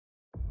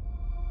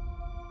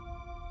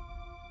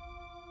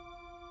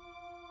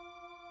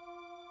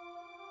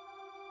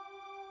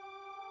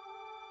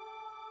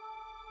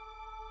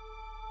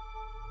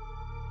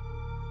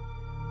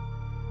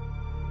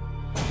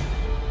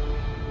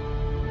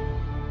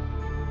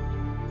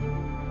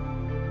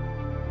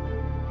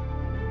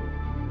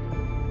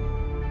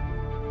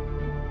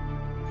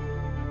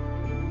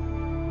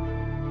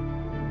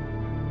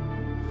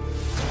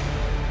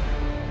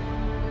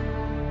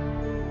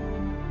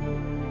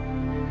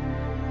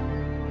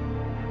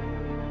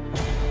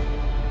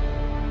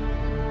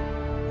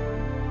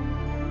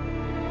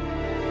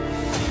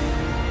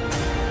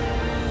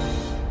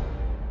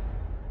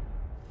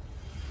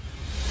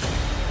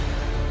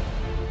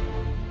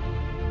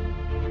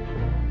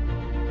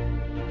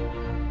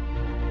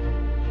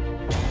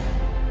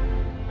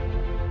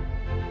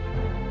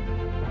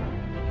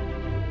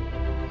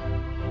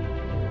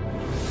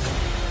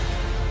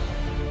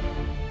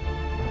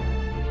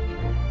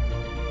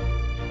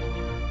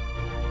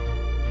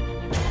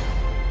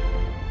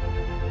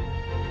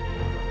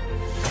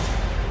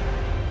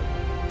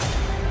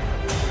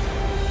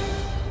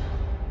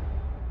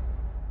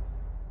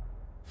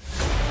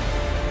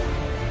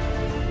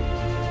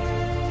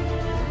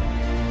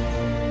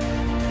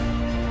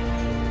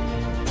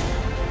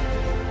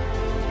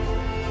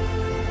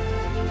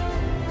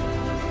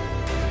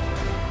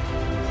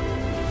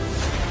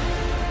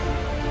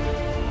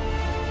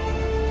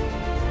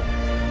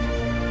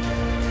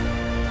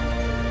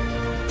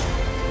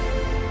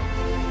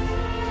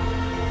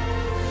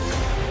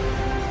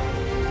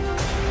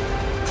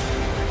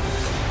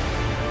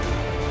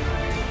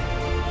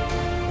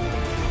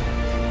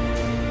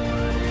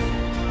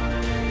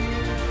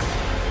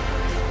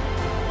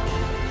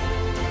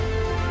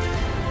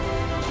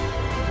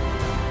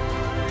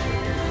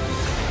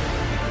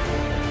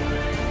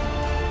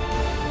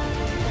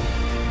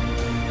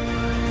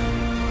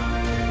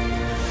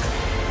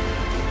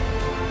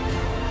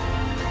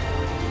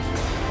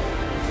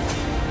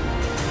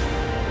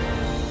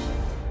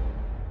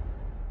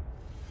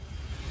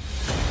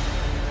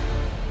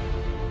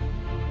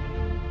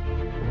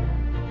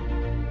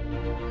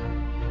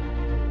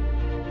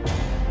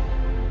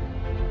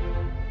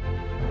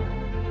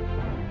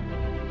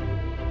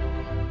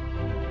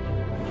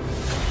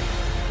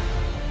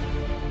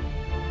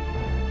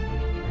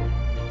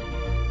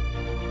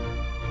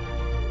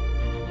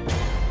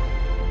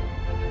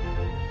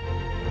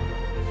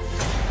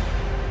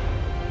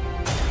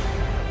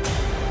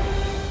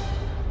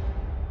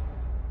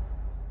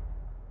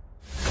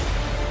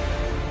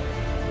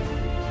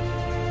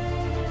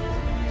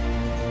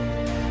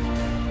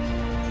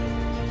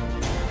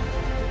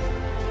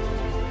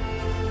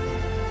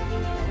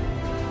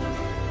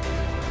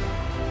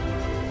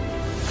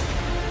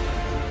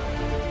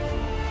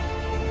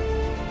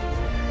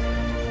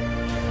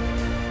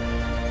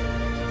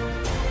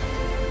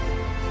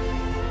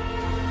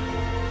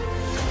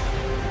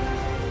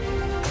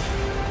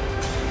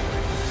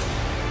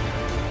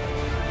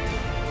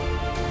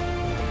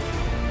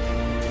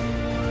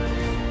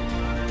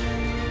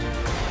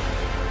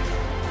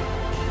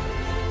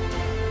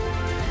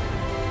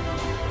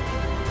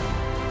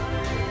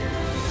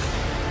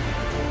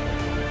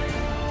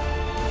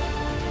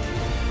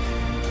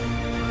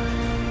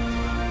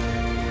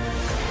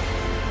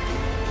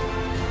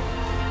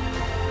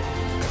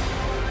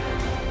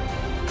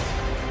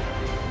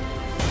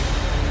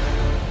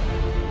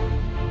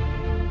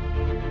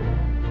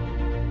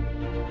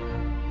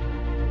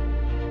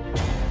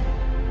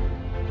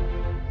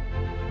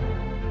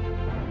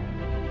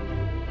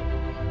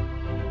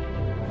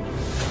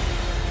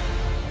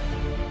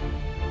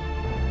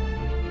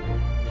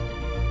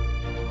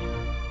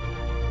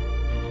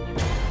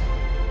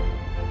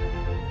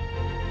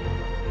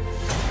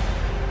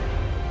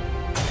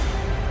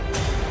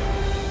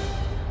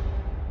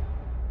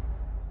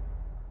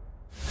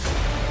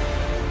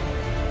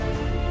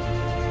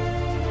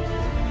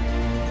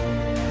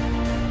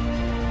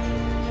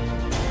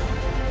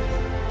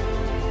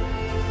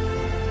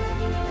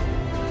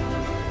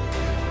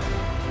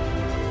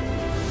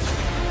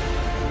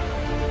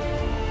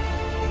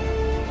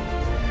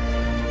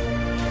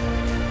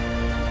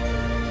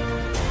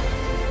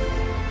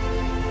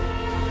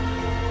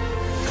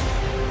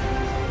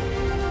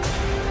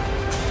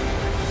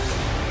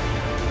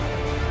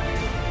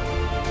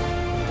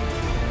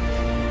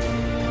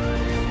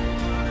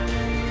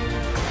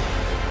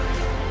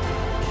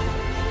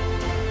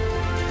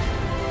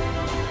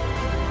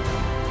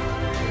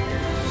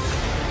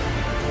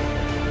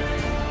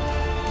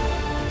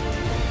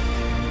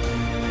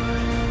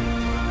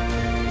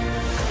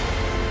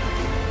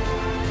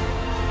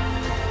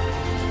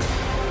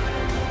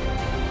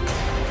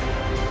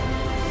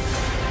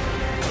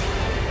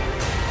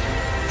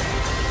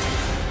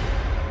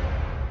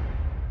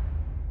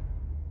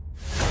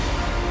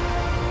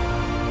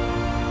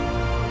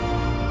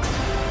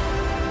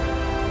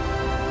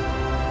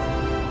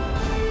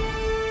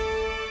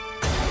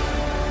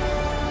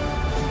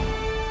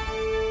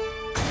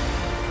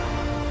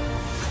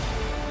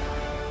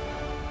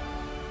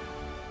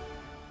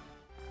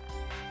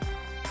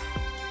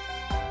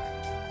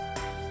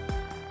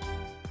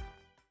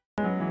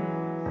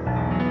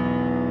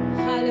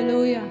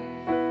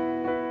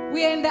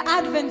the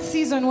Advent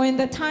season. We're in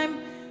the time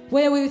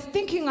where we're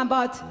thinking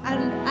about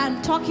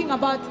and talking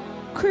about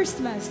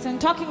Christmas and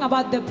talking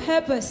about the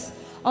purpose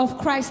of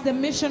Christ, the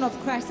mission of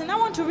Christ. And I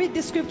want to read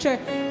this scripture,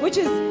 which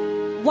is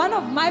one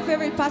of my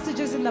favorite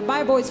passages in the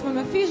Bible. It's from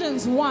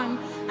Ephesians 1.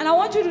 And I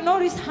want you to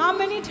notice how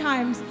many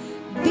times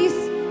this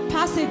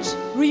passage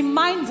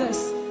reminds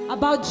us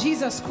about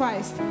Jesus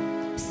Christ.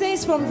 It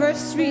says from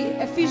verse 3,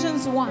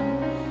 Ephesians 1,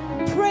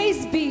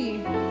 "Praise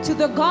be to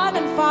the God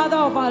and Father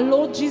of our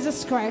Lord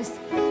Jesus Christ,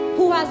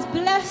 who has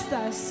blessed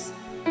us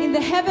in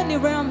the heavenly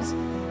realms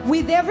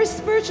with every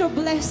spiritual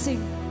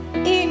blessing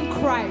in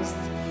Christ.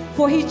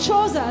 For he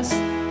chose us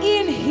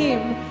in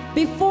him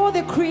before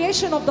the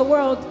creation of the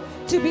world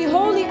to be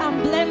holy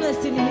and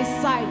blameless in his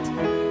sight.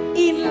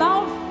 In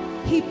love,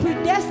 he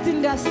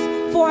predestined us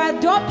for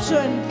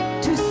adoption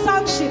to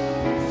sonship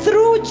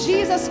through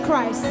Jesus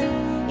Christ,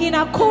 in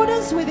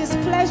accordance with his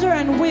pleasure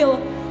and will,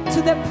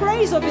 to the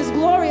praise of his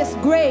glorious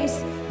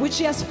grace, which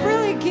he has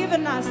freely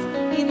given us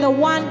in the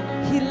one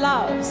he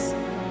loves.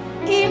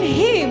 In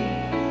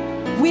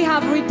him we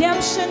have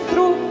redemption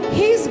through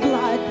his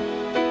blood,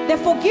 the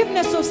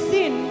forgiveness of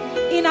sin,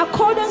 in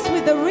accordance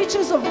with the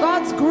riches of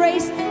God's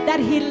grace that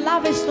he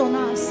lavished on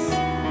us.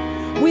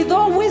 With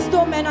all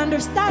wisdom and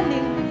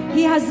understanding,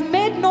 he has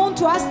made known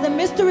to us the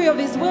mystery of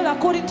his will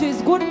according to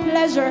his good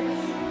pleasure,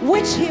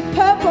 which he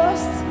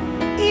purposed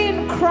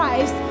in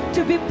Christ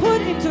to be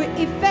put into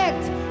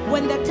effect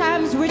when the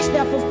times reach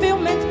their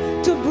fulfillment,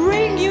 to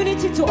bring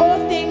unity to all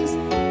things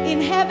in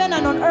heaven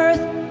and on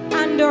earth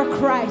under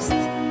Christ."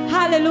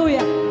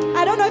 Hallelujah.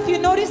 I don't know if you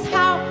notice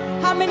how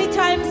many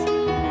times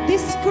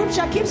this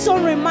scripture keeps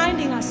on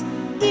reminding us,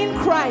 in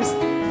Christ,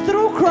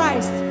 through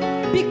Christ,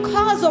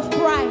 because of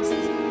Christ.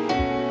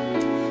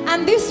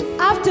 And this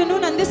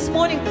afternoon and this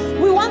morning,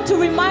 we want to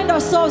remind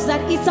ourselves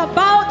that it's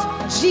about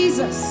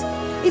Jesus.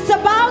 It's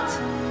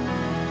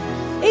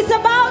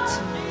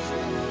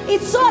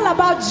all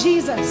about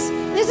Jesus.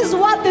 This is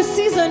what the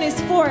season is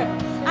for.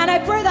 And I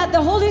pray that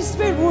the Holy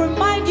Spirit will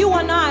remind you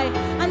and I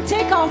and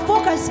take our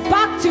focus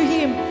back to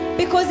him,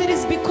 because it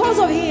is because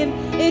of him,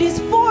 it is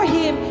for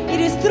him, it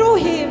is through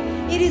him,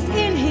 it is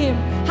in him.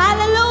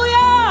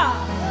 Hallelujah!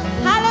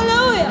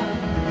 Hallelujah!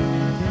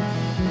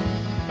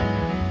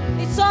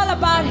 It's all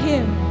about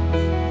him.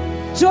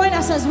 Join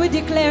us as we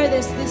declare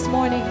this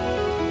morning.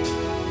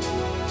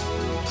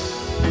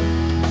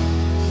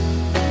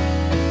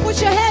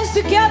 Put your hands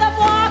together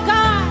for our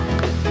God.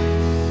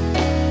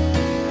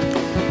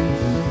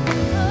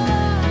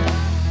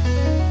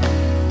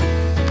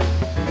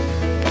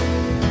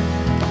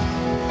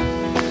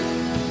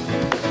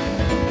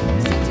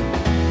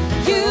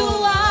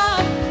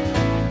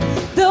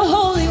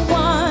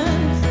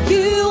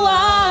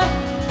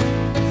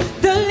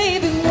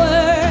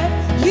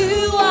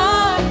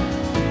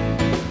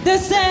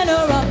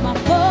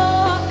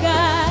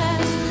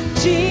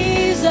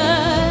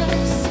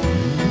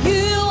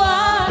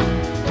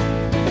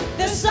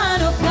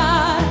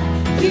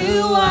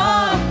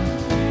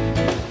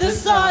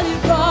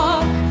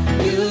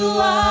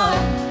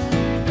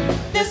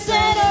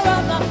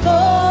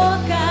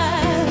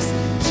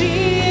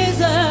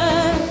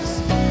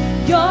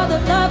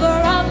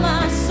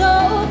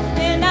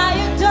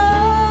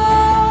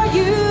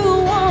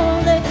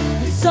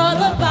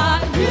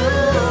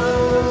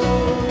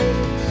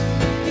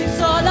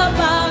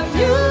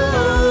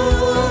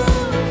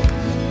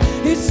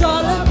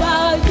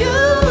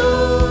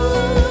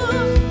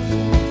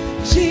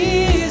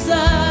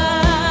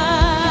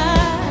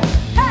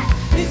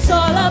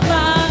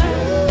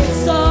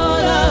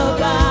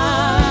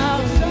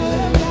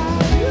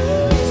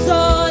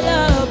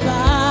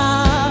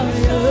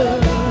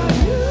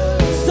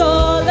 So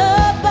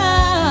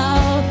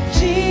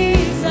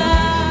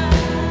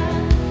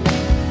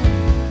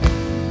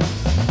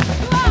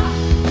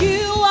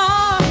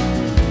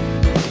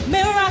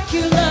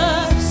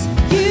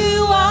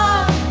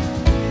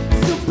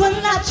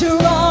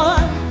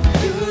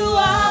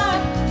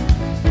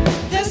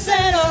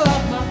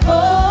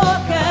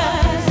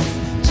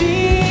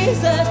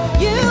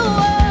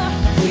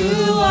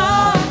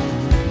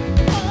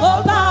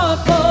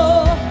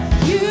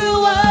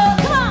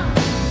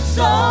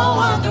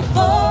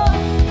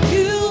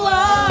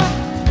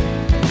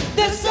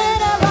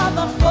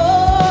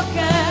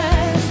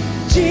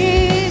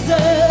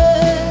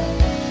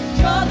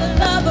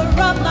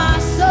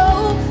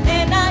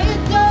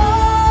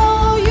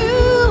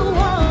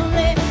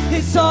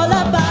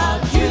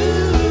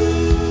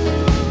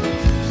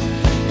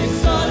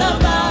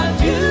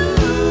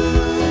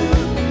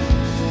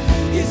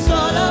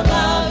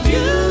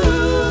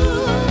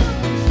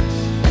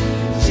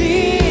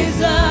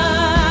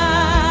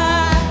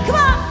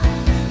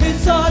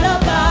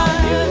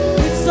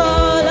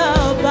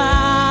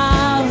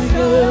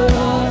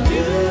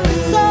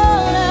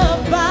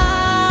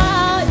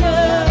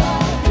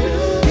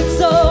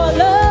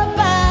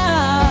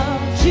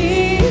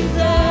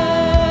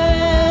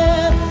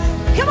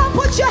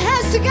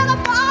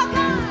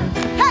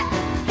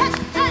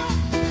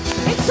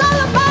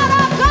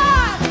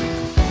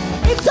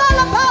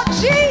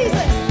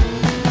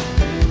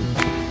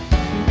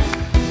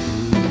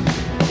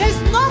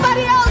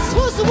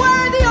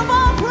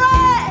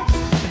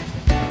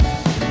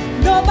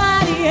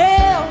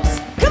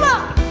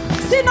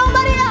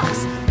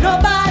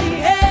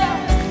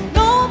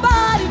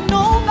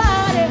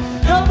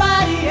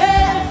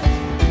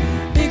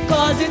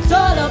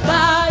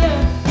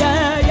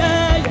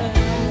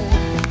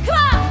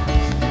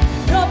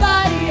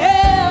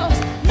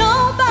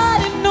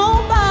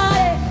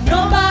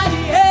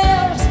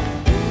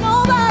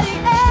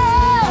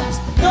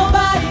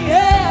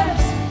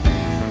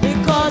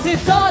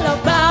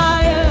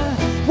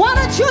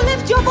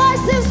your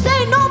voice and say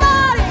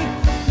nobody.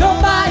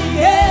 Nobody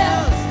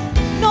else.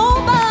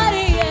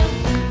 Nobody else.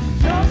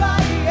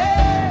 Nobody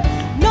else.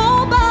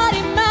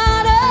 Nobody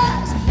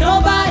matters.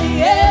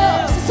 Nobody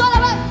else. It's all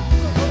about.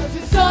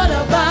 It's all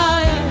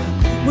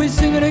about. We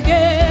sing it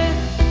again.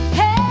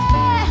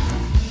 Hey,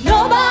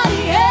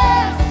 nobody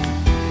else.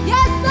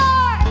 Yes,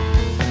 Lord.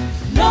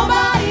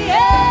 Nobody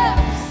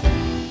else.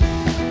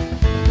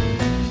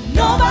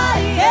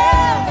 Nobody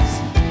else.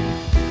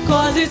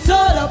 'Cause it's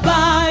all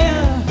about you.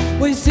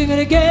 We sing it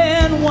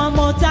again one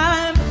more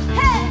time.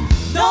 Hey,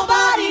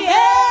 nobody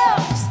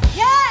else.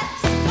 Yes,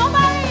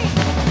 nobody.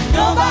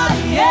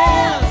 Nobody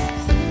else.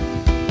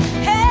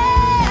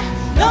 Hey,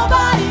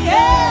 nobody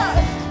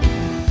else.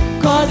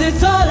 'Cause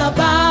it's all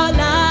about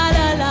la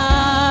la la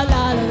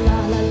la la la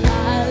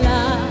la la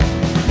la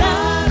la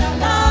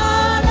la la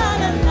la la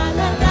la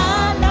la la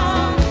la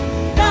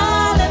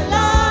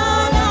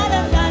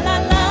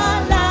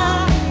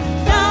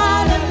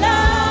la.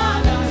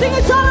 Sing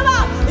it's all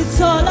about. It's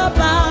all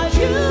about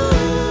you.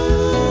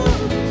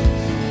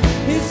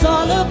 It's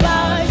all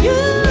about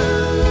you.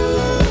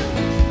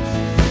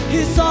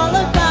 It's all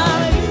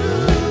about you.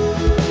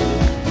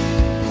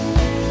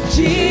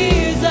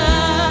 Jesus.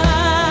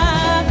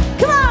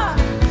 Come on.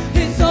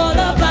 It's all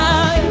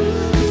about you.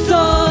 It's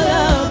all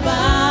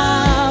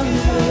about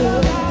you.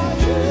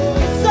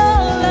 It's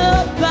all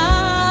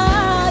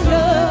about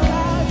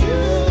you.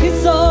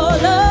 It's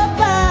all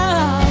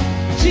about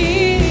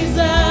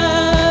Jesus.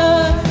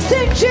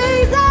 Sing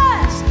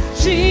Jesus.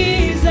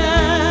 Jesus.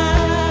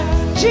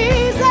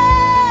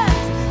 Jesus.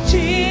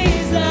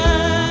 Jesus.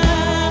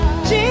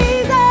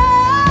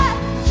 Jesus.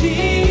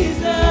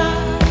 Jesus.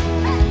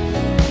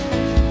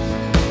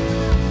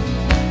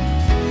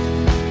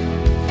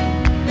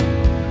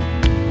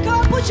 Come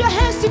on, put your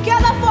hands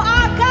together for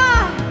our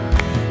God.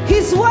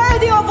 He's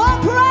worthy of all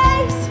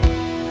praise.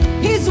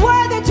 He's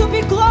worthy to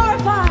be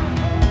glorified.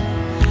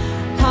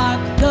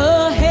 Hark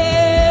the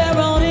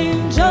herald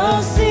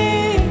angels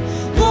sing,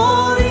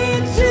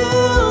 glory to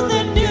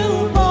the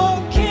newborn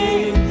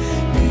King.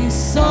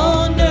 Peace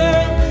on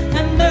earth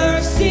and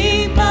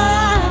mercy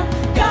mild,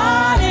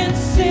 God and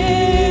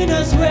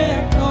sinners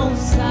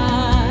reconciled.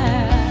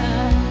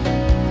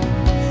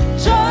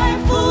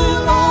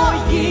 Joyful all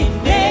ye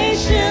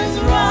nations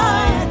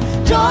rise,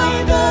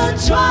 join the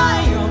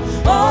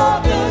triumph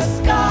of the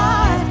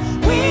sky.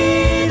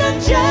 With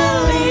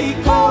angelic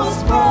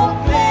hosts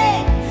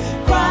proclaim,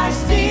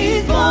 Christ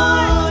is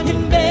born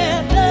in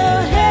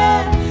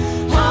Bethlehem.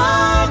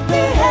 Hark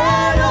the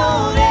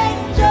herald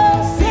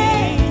angels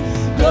sing,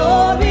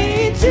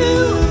 glory to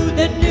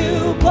the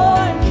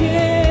newborn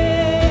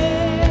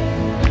King.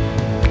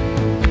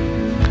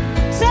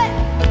 Say,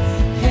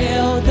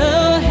 hail the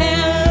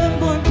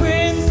heavenborn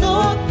Prince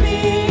of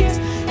Peace,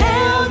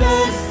 hail the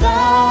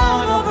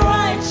Son of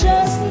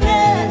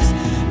Righteousness.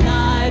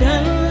 Light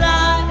and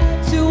light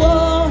to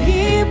all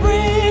he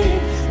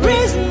brings,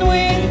 risen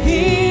with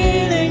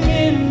healing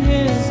in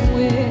his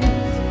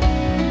wings.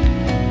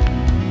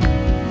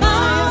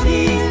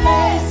 Mighty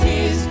lays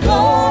his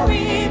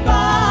glory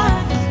by,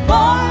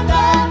 born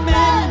that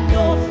man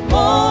no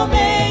more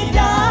may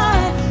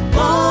die,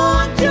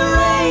 born to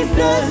raise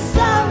the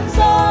sons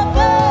of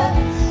earth,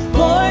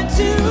 born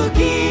to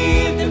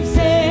give them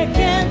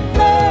second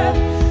birth.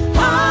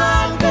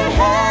 Hark the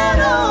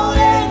herald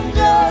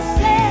angels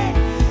sing,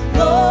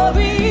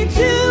 glory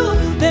to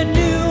the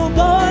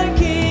newborn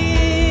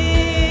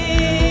King.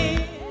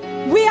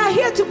 We are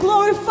here to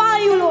glorify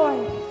you, Lord.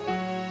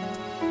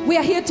 We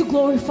are here to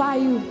glorify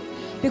you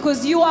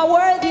because you are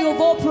worthy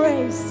of all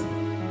praise.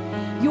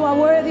 You are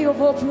worthy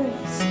of all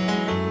praise.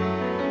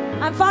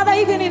 And Father,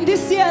 even in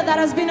this year that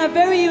has been a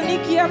very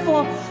unique year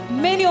for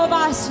many of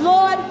us,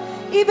 Lord,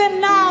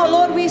 even now,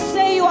 Lord, we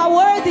say you are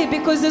worthy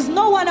because there's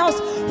no one else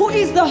who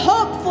is the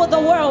hope for the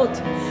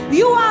world.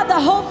 You are the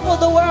hope for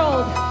the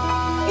world.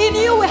 In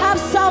you we have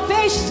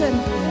salvation.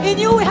 In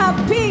you we have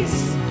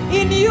peace.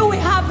 In you we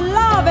have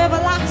love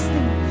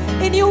everlasting.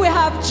 In you we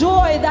have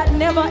joy that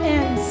never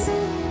ends.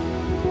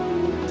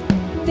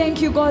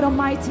 Thank you, God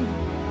Almighty.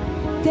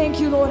 Thank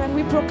you, Lord, and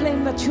we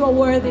proclaim that you are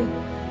worthy.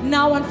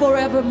 Now and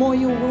forevermore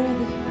you're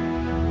worthy.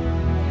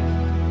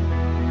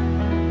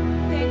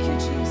 Thank you,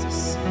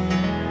 Jesus.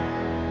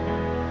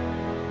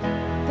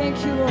 Thank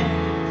you, Lord.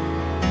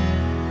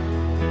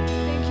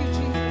 Thank you,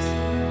 Jesus.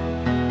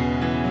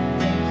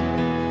 Thank you.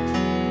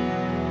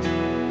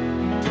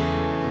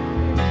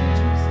 Thank you,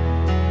 Jesus.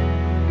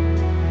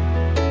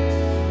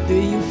 Do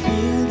you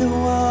feel the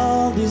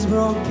world is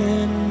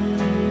broken?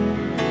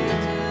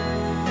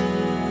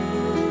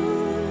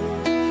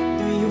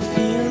 Do you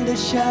feel the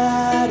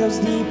shadows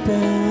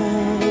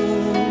deepen?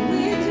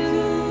 We do.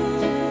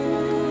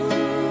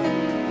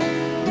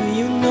 Do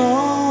you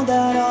know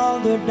that all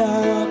the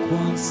dark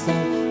wants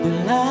stop the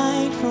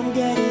light from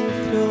getting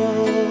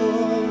through?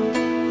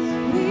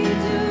 We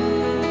do.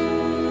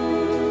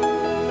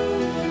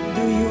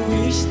 Do you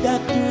wish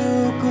that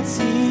you could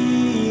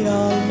see it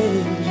all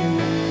in you?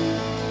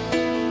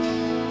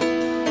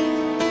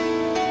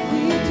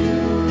 We do.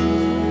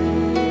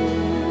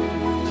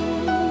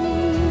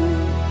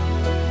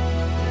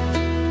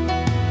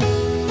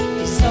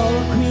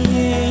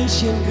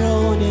 creation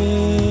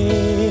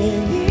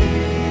groaning.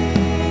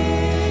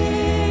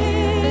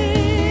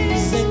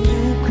 It's a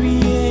new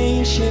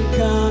creation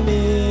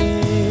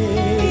coming.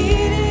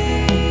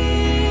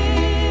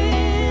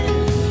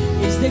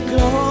 It's the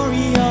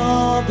glory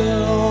of the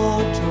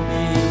Lord to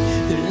me,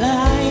 the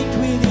light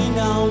within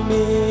our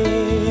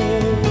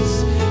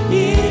midst.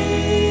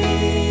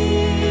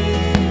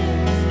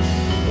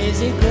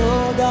 Is it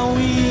good that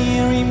we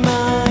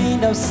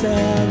remind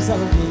ourselves of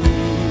this?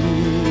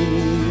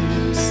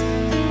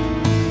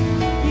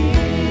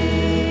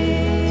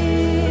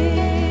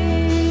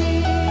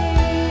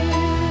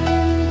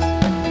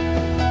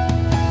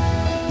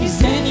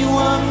 Is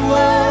anyone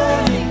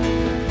worthy?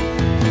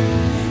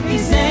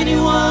 Is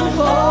anyone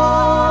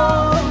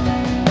whole?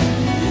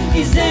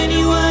 Is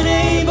anyone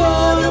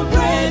able to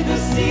break the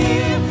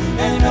seal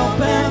and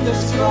open the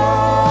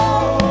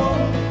scroll?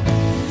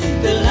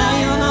 The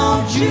Lion of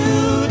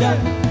Judah,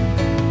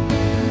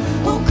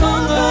 who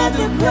conquered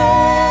the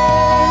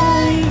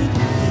grave.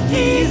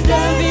 He is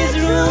David's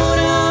root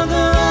of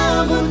the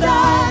Lamb who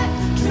died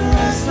to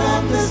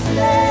ransom the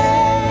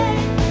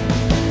slave.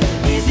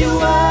 Is he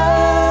worthy?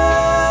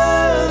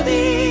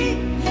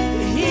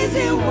 Is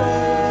he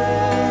worthy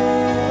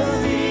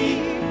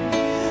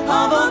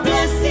of a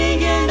blessing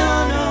and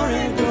honor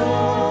and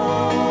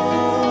glory?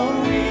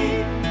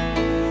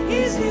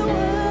 Is he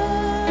worthy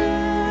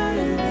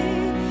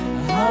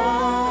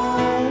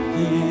of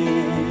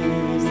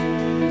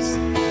this?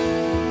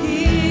 He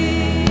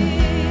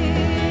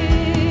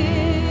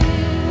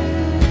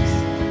is.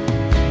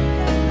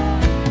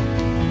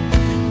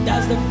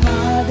 Does the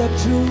Father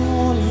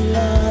truly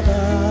love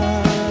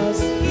us?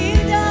 He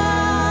does.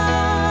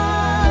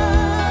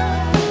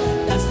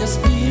 Does the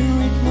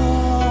Spirit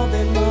move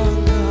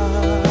among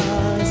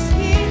us?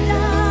 He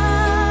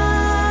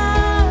does.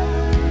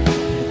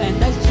 And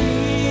does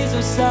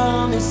Jesus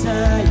our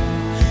Messiah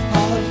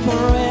hold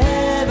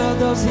forever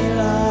those he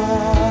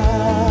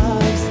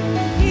loves?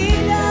 He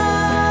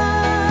does.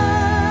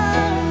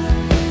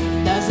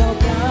 Does our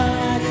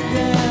God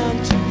intend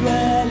to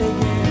dwell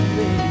again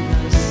with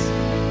us?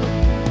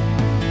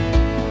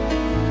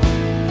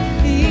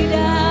 He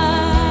does.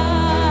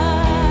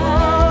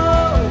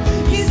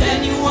 Is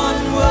anyone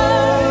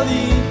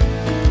worthy?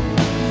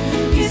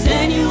 Is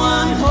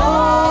anyone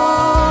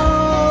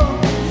whole?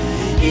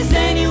 Is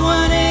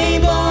anyone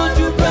able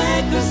to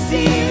break the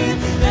seal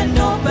and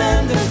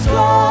open the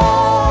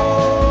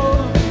scroll?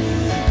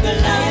 The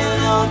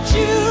Lion of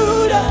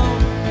Judah,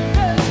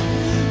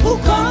 who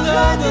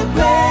conquered the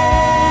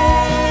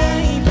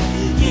grave.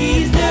 He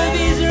is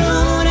David's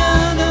root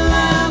and the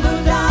Lamb who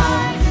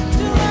died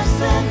to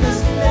ransom the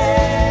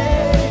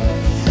slave.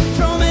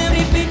 From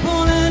every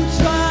people and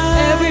tribe,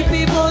 every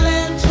people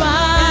and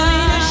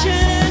tribe,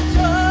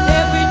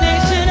 every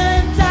nation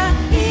and tongue,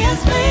 he has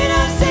made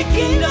us a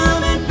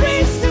kingdom and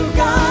priests to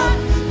God,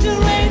 to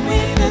reign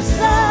with the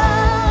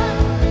Son.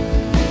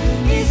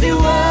 Is he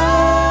worthy?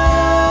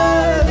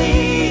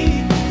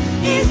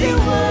 Is he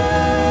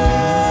worthy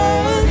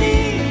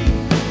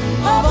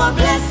of a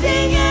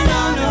blessing and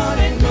honor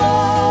and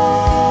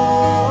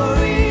glory?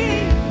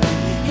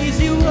 Is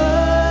he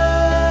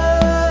worthy?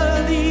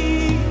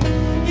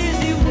 Is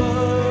he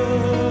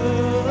worthy?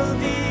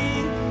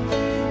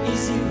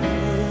 Is he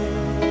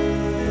worthy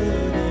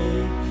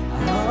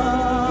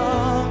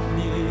of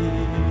me?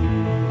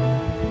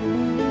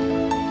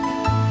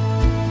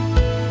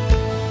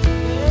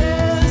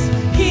 Yes,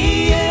 he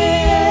is.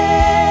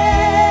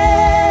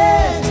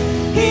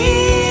 He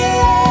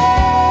is.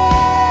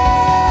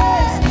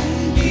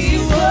 Is he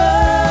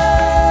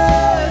worthy?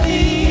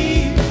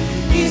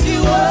 Is he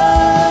worthy?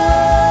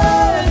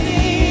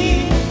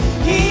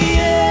 He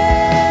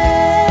is.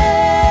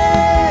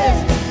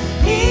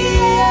 He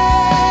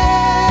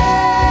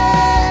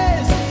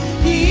is.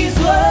 He's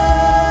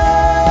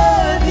worthy.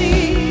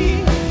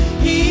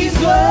 He's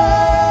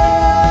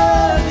worthy.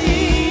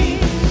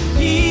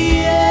 He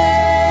is.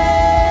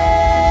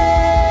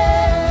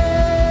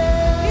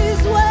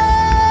 He's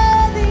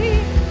worthy.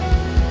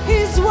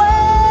 He's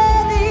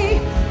worthy.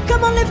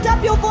 Come on, lift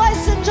up your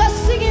voice and just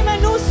sing him a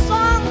new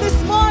song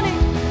this morning.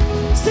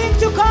 Sing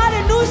to God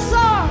a new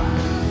song.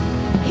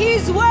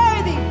 He's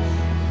worthy.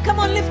 Come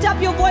on, lift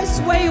up your voice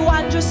where you are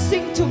and just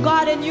sing to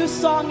God a new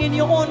song in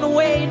your own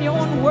way, in your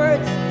own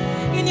words,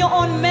 in your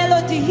own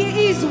melody.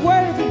 He is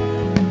worthy.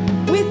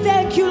 We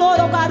thank you, Lord,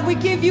 oh God. We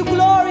give you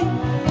glory.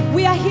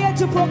 We are here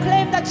to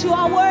proclaim that you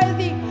are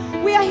worthy.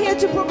 We are here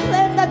to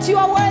proclaim that you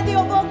are worthy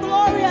of all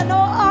glory and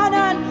all honor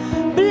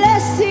and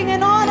blessing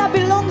and honor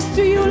belongs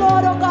to you,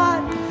 Lord, oh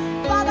God.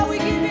 Father, we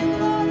give you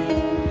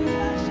glory. We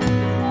worship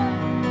you, Lord.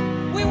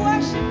 We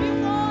worship you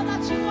for all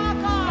that you are,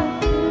 God.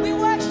 We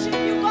worship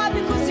you, God,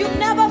 because you've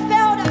never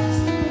failed us.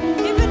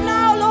 Even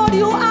now, Lord,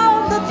 you are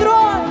on the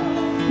throne.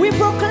 We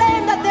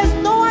proclaim that there's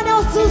no one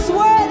else who's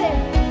worthy.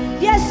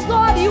 Yes,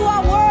 Lord, you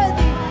are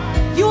worthy.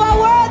 You are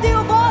worthy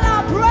of all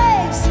our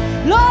praise.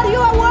 Lord, you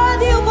are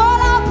worthy of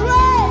all our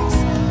praise.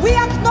 We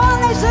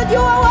acknowledge that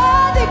you are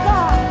worthy,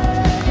 God.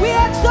 We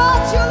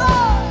exalt you,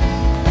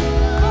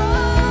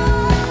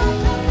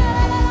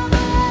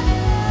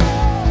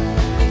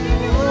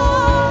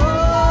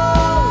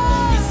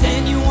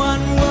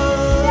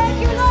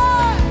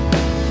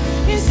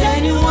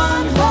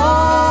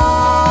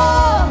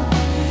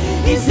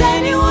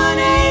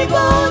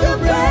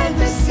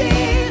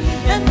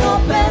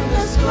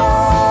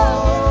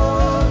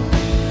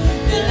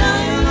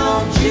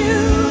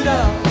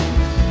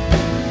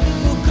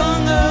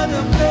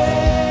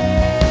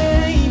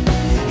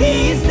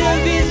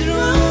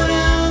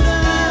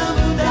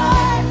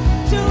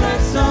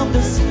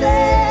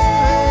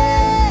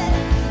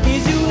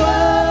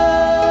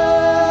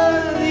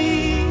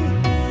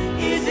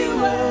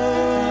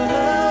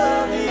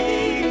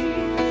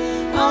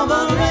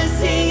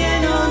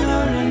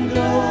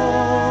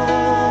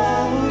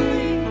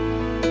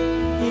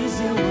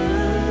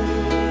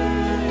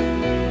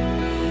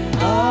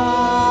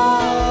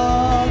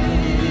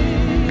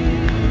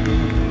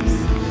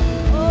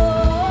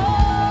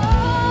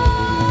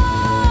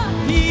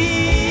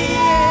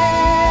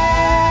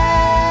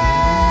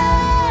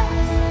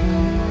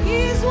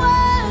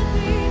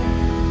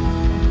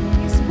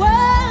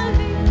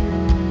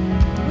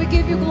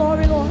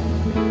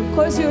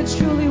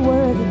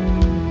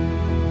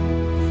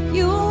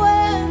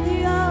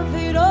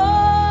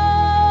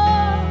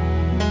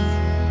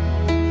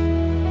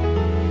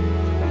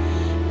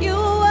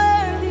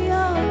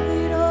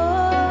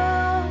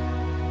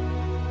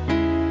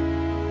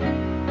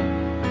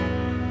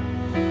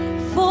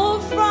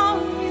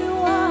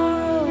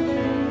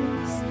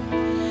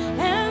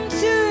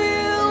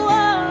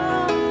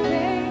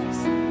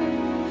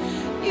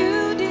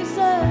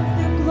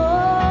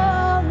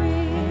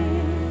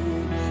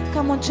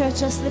 church,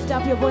 just lift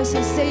up your voice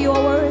and say, you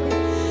are worthy.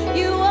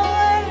 You are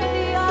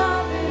worthy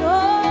of it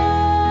all.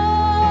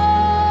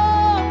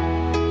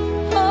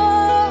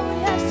 Oh,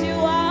 yes, you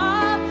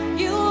are.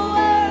 You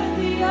are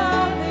worthy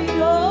of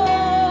it all.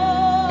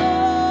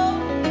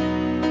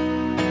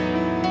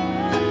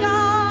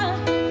 God,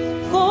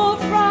 for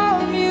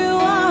from you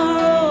are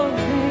all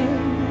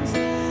things,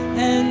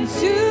 and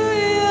to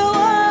you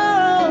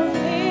are all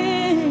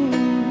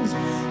things.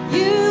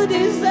 You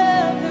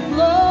deserve the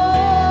glory.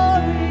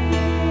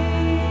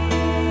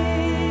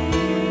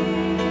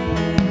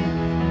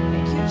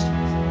 Thank you,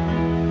 Jesus.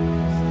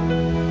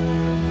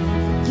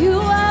 You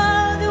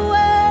are the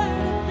word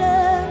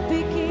at the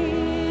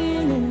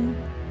beginning,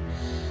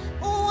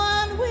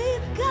 one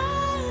with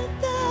God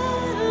the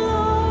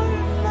Lord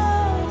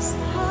Most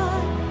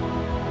High.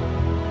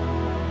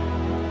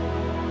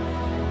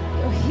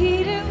 Your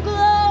hidden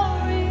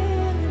glory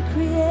in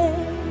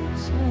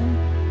creation,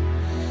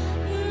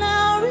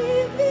 now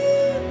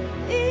revealed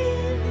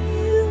in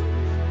you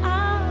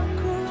are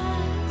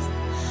Christ.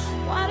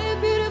 What a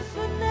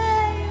beautiful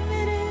name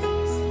it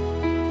is.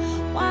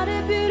 What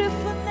a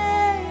beautiful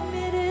name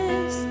it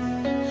is.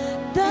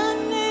 The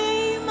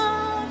name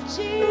of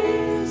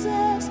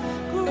Jesus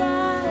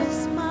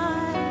Christ,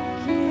 my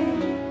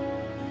King.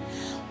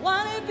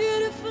 What a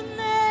beautiful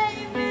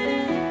name it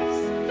is.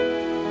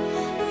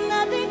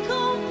 Nothing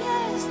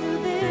compares to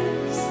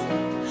this.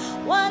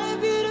 What a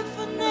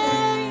beautiful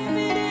name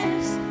it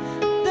is.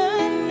 The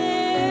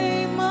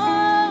name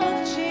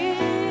of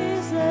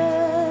Jesus.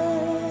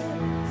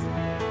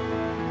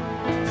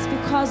 It's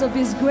because of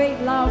his great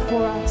love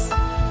for us.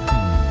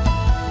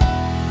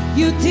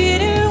 You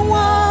didn't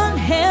want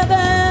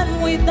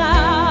heaven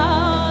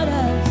without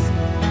us.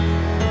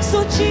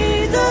 So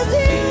Jesus,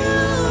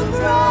 you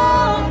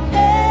brought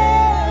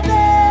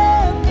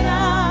heaven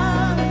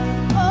down.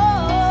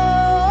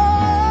 Oh,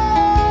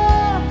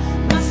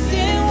 my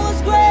sin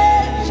was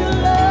great, your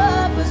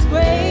love was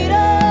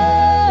greater.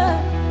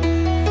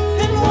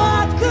 And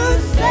what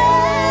could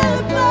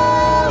separate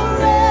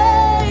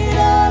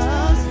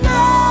us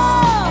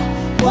now?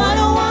 What a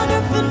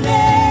wonderful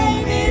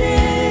name it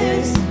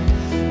is.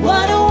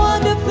 What a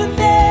wonderful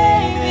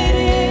name it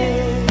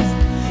is.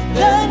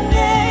 The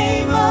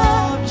name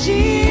of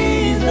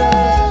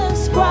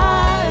Jesus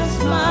Christ,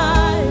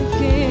 my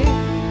King.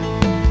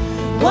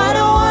 What a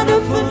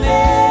wonderful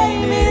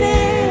name it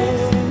is.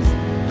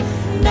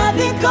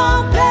 Nothing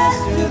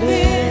compares to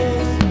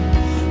this.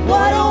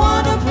 What a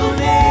wonderful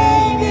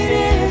name it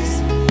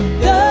is.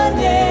 The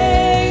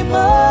name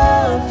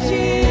of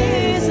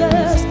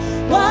Jesus.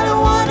 What a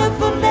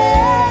wonderful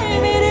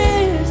name it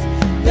is.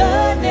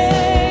 The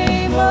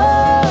name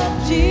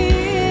of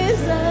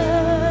Jesus.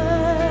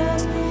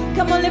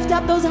 Come on, lift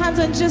up those hands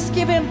and just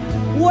give him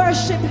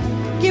worship.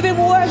 Give him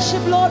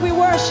worship, Lord. We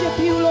worship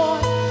you,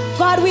 Lord.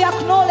 God, we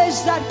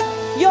acknowledge that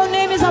your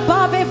name is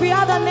above every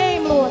other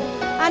name, Lord.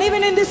 And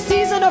even in this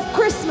season of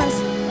Christmas,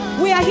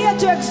 we are here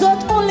to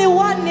exalt only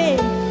one name.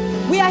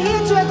 We are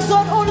here to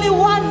exalt only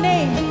one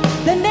name.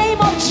 The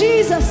name of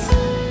Jesus.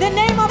 The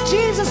name of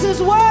Jesus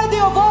is worthy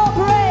of all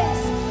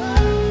praise.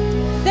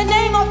 The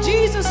name of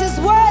Jesus is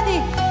worthy.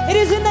 It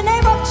is in the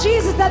name of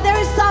Jesus that there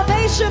is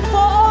salvation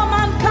for all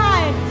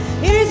mankind.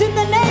 It is in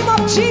the name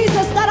of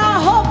Jesus that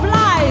our hope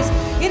lies.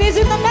 It is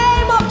in the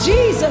name of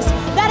Jesus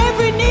that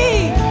every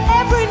knee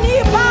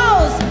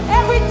bows,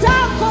 every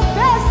tongue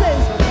confesses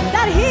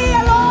that he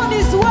alone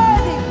is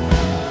worthy.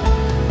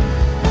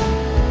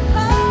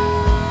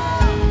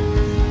 Oh,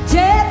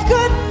 death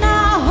could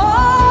not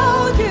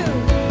hold you.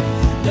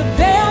 The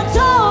veil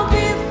tore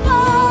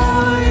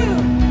before you.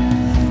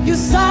 You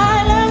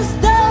silenced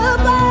the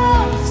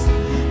voice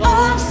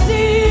of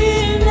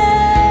sin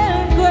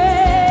and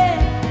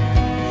grave.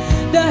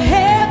 The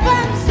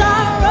heavens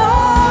are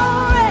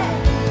roaring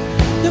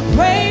the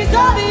praise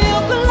of your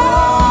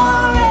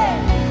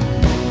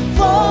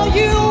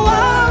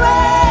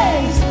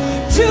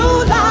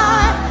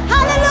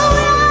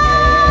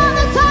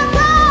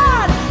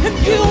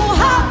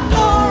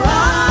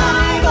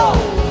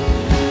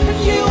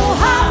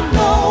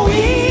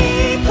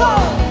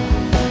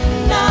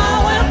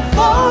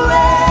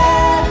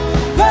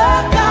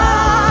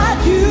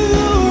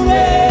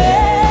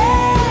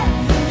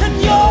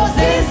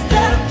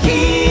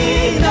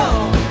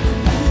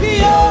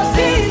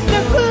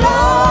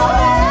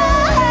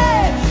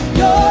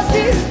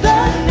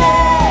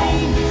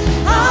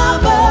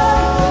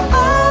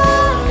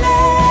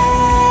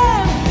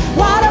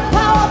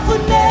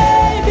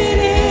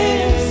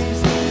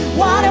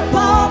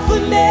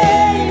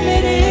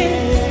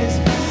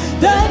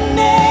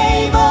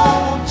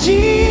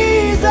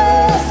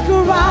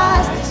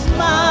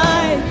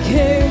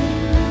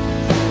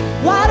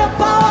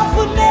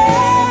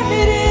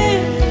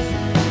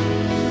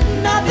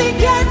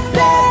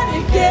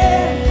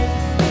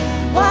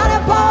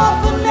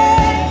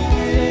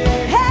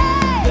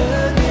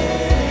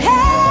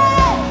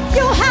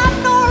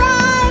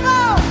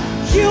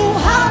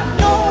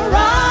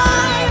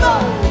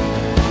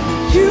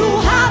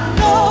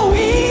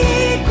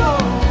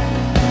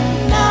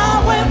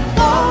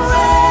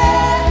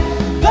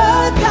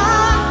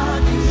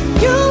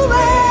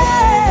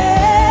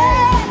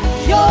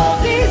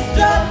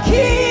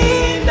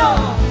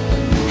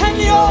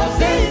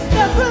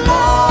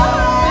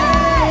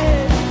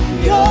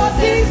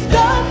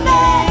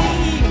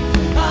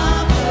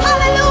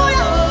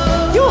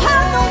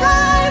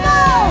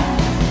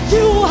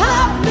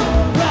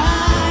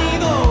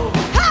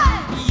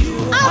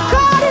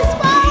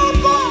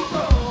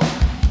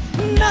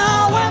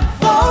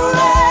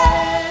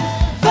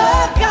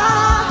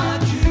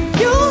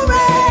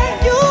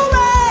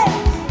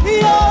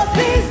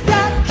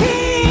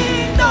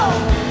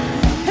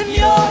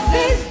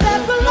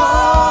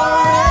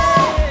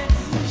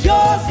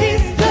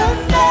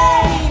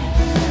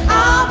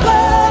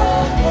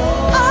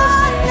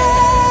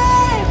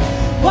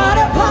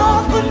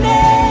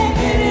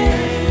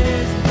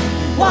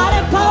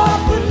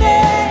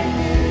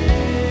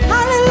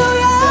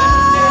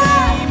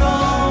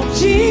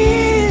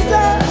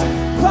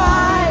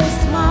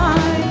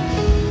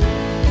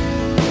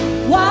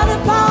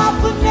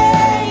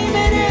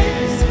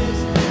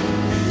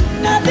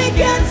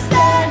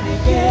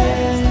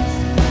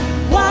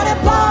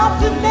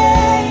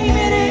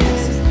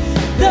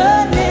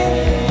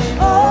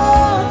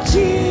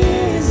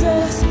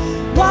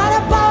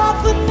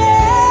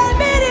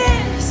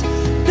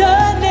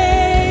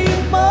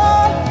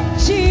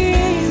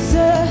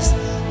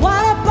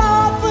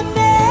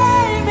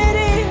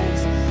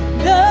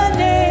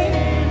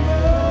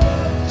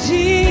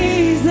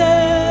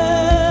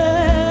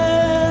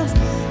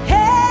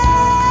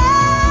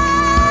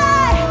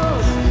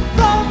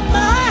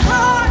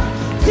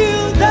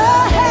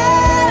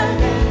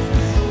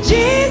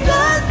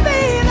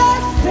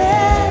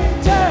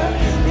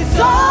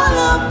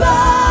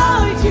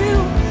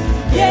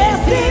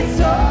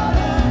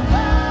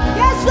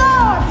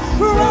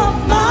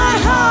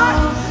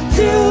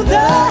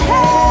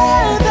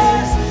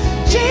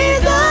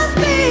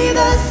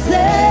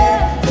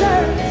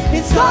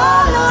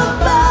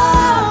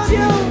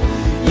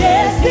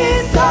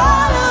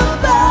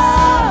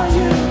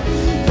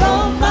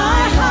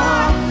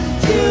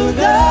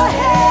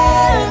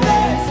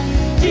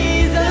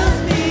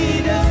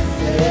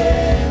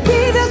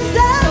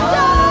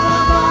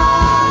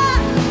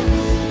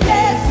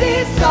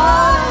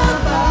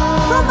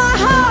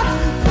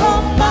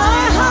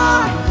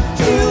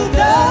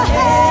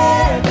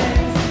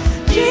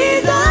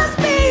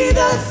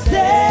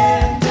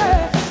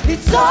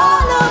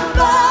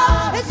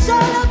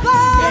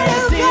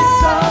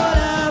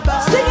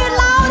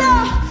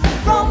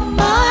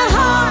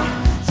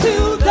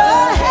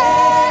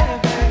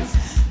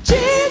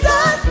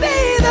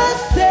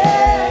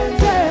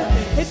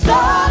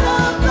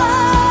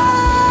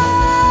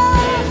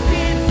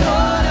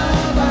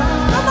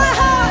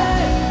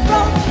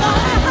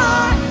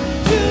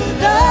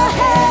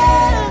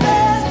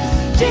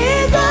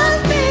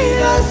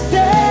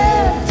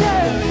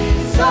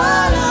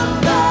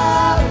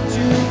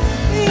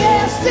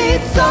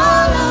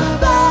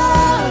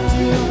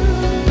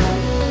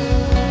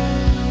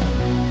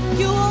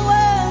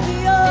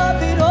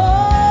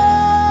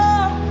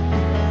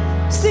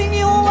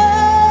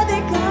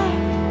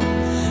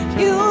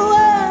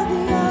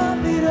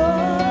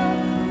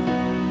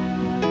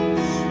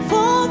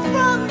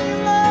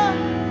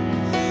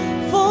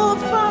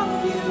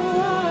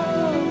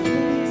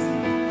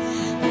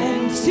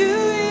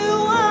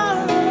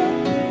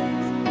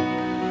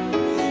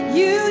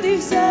You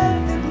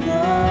deserve the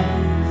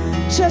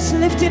glory. Just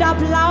lift it up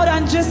loud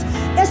and just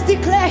let's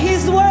declare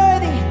He's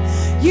worthy.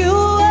 You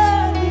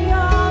worthy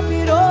of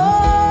it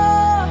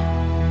all.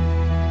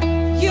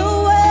 You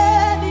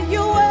worthy,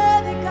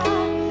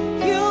 God.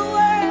 You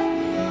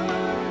worthy.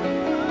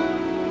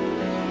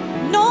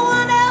 No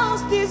one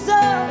else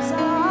deserves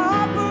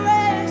our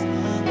praise,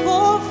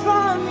 for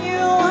from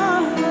you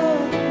are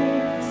all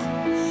things,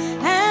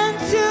 and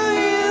to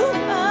you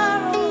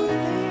are all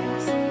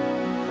things.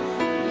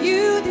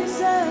 You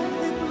deserve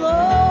the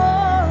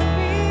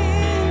glory.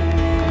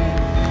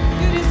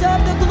 You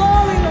deserve the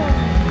glory, Lord.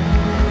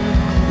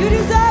 You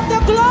deserve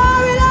the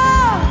glory,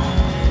 Lord.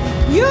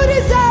 You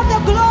deserve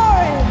the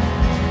glory.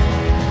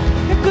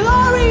 The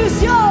glory is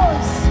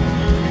yours.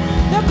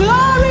 The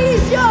glory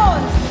is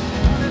yours.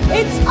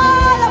 It's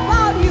all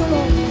about you,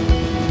 Lord.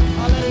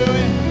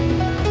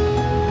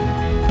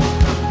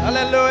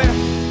 Hallelujah.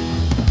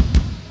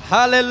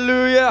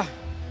 Hallelujah.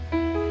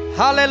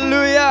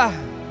 Hallelujah.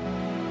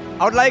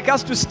 I would like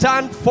us to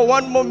stand for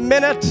one more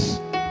minute.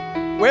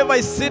 Whoever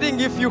is sitting,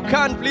 if you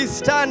can, please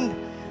stand.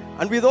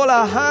 And with all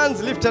our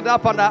hands lifted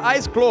up and our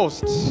eyes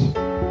closed.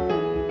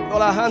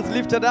 All our hands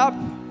lifted up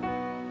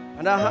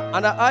and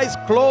our eyes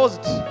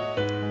closed.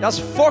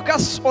 Just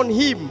focus on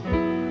Him.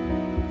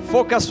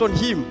 Focus on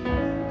Him.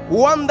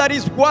 One that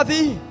is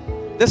worthy.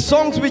 The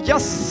songs we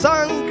just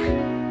sang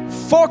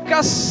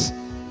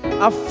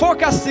are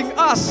focusing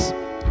us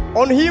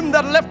on Him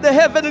that left the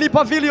heavenly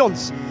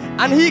pavilions.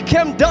 And He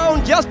came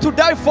down just to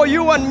die for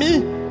you and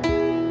me.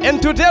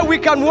 And today we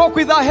can walk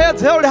with our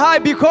heads held high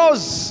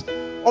because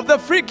of the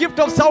free gift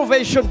of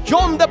salvation.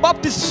 John the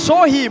Baptist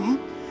saw Him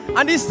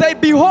and he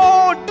said,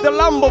 behold the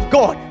Lamb of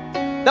God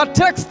that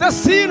takes the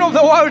sin of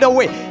the world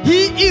away.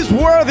 He is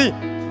worthy.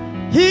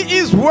 He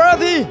is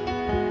worthy.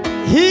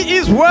 He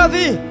is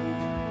worthy.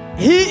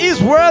 He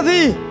is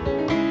worthy.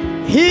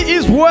 He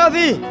is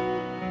worthy.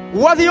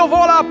 Worthy of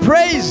all our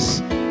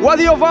praise.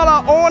 Worthy of all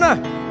our honor.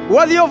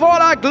 Worthy of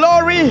all our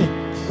glory.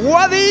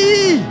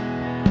 Worthy.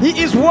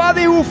 He is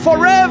worthy. He will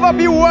forever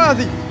be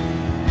worthy.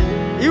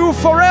 He will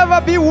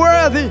forever be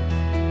worthy.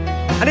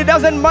 And it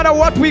doesn't matter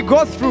what we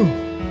go through.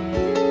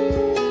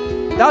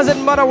 It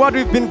doesn't matter what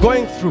we've been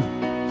going through.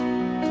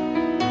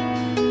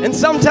 And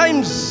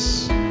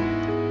sometimes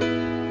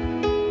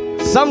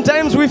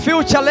we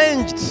feel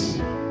challenged.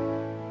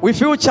 We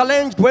feel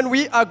challenged when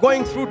we are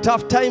going through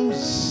tough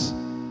times.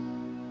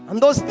 And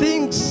those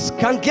things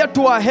can get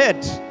to our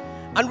head.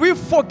 And we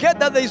forget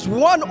that there is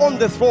one on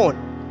the throne.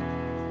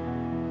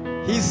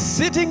 He's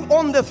sitting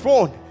on the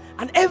throne.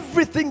 And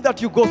everything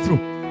that you go through,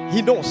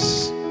 He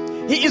knows.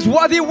 He is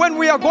worthy when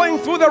we are going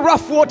through the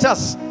rough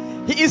waters.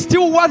 He is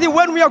still worthy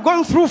when we are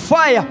going through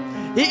fire.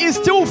 He is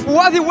still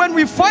worthy when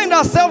we find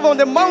ourselves on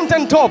the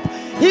mountaintop.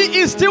 He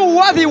is still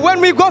worthy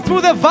when we go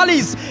through the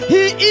valleys.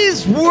 He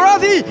is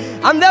worthy,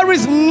 and there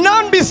is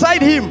none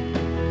beside Him.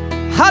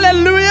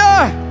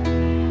 Hallelujah.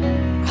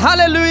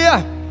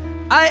 Hallelujah.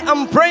 I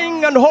am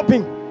praying and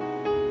hoping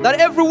that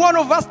every one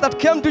of us that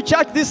came to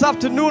church this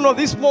afternoon or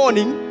this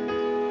morning,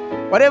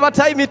 whatever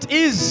time it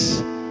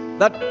is,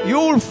 that you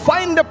will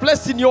find a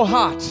place in your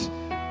heart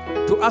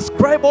to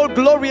ascribe all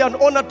glory and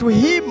honor to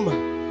Him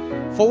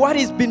for what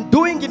He's been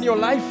doing in your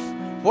life,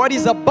 for what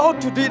He's about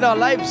to do in our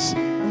lives,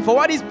 and for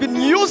what He's been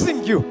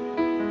using you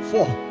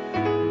for,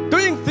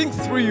 doing things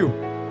through you,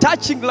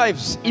 touching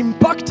lives,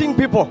 impacting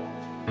people,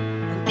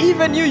 and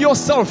even you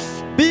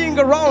yourself being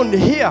around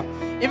here.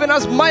 Even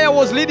as Maya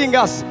was leading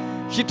us,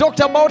 she talked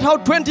about how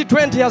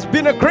 2020 has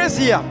been a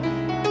crazy year.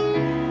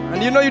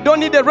 And you know, you don't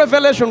need a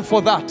revelation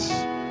for that.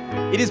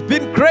 It has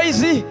been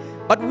crazy,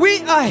 but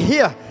we are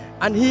here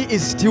and He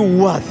is still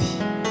worthy.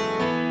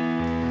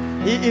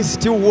 He is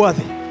still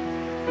worthy.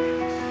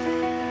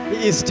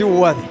 He is still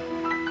worthy.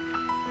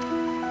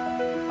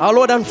 Our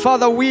Lord and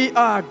Father, we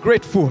are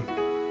grateful.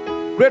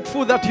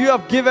 Grateful that You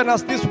have given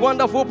us this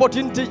wonderful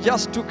opportunity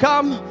just to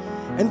come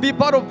and be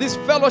part of this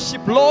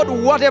fellowship. Lord,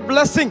 what a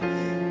blessing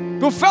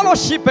to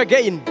fellowship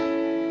again.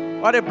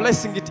 What a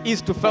blessing it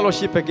is to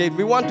fellowship again.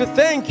 We want to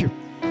thank You.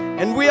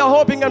 And we are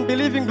hoping and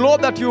believing,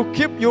 Lord, that you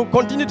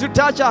continue to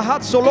touch our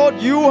hearts. So,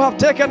 Lord, You have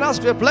taken us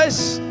to a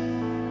place,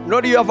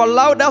 Lord, You have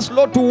allowed us,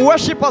 Lord, to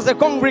worship as a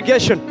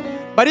congregation.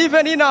 But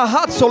even in our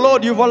hearts, so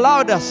Lord, You've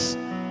allowed us,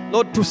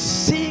 Lord, to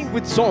sing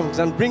with songs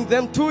and bring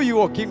them to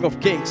You, O King of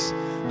Kings.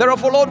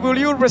 Therefore, Lord, will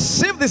You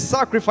receive this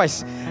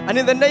sacrifice? And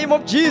in the name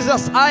of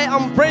Jesus, I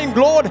am praying,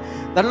 Lord,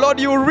 that, Lord,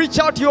 You will reach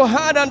out Your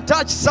hand and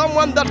touch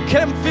someone that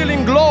came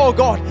feeling low,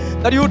 God.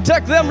 That You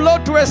take them,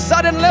 Lord, to a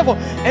certain level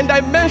and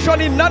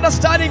dimension in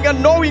understanding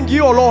and knowing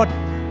You, O Lord.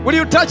 Will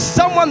You touch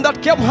someone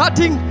that came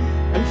hurting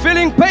and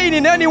feeling pain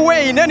in any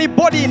way, in any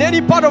body, in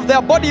any part of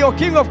their body, O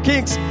King of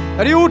Kings?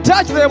 That You will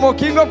touch them, O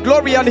King of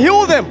Glory, and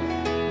heal them.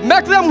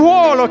 Make them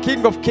whole, O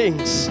King of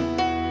Kings.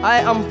 I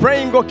am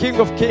praying, O King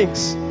of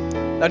Kings,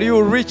 that You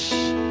will reach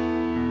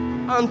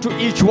unto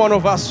each one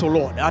of us, O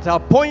Lord, at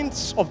our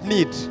points of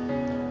need.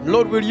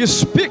 Lord, will You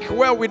speak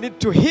where we need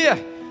to hear?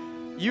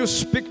 You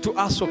speak to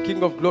us, O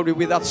King of Glory,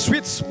 with that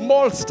sweet,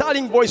 small,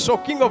 starting voice, O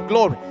King of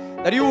Glory,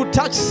 that you will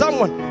touch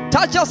someone.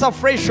 Touch us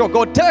afresh, oh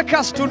God. Take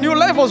us to new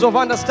levels of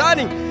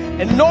understanding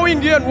and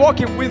knowing you and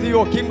walking with you,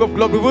 O King of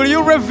Glory. Will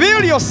you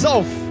reveal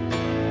yourself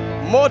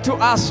more to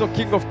us, O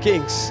King of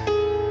Kings?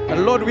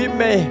 And Lord, we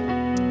may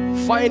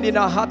find in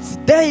our hearts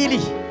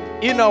daily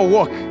in our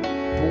walk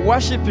to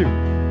worship you,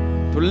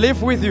 to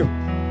live with you,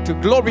 to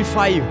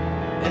glorify you,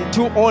 and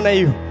to honor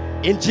you.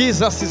 In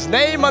Jesus'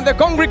 name, and the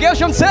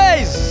congregation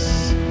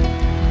says,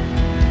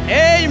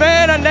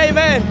 amen and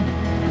amen.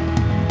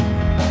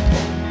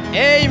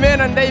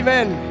 Amen and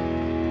amen.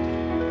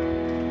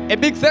 A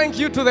big thank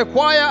you to the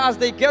choir as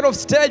they get off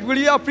stage. Will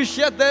you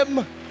appreciate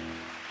them?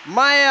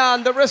 Maya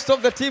and the rest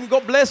of the team,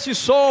 God bless you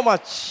so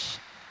much.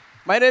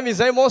 My name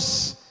is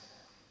Amos.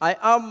 I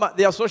am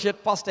the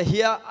associate pastor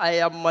here. I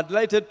am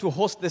delighted to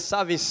host the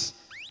service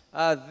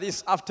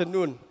this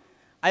afternoon.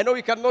 I know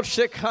we cannot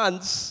shake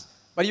hands,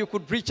 but you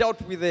could reach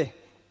out with a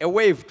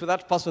wave to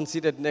that person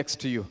seated next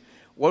to you.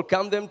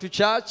 Welcome them to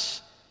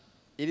church.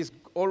 It is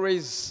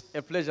always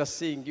a pleasure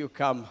seeing you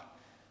come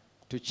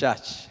to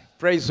church.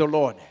 Praise the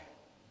Lord.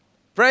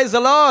 Praise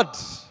the Lord.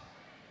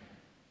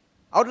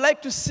 I would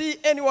like to see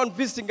anyone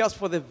visiting us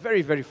for the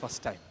very, very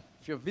first time.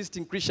 If you're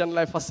visiting Christian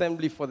Life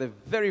Assembly for the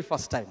very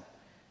first time,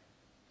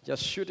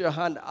 just shoot your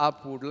hand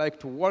up. We would like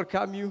to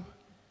welcome you.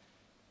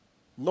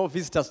 No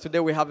visitors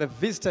today. We have a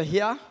visitor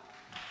here.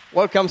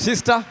 Welcome,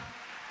 sister.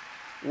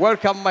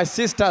 Welcome, my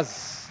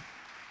sisters.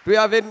 Do you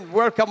have any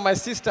welcome, my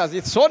sisters?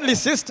 It's only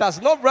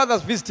sisters, no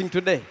brothers visiting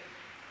today.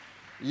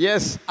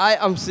 Yes, I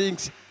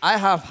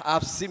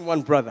have seen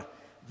one brother.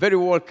 Very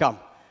welcome.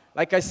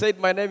 Like I said,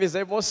 my name is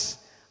Amos,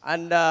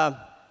 and I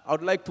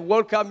would like to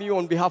welcome you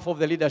on behalf of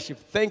the leadership.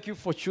 Thank you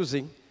for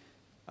choosing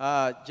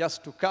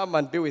just to come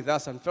and be with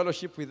us and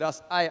fellowship with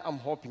us. I am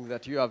hoping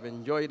that you have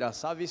enjoyed our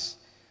service,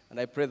 and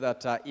I pray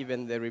that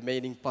even the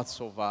remaining parts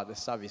of the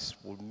service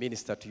will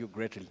minister to you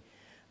greatly.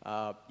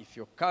 If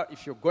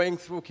you're going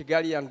through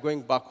Kigali and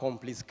going back home,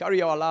 please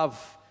carry our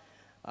love.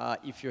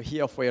 If you're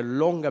here for a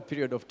longer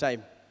period of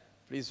time,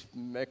 please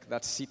make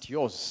that seat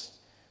yours.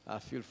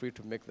 Feel free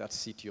to make that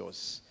seat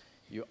yours.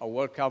 You are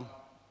welcome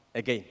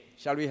again.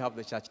 Shall we have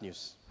the church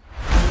news?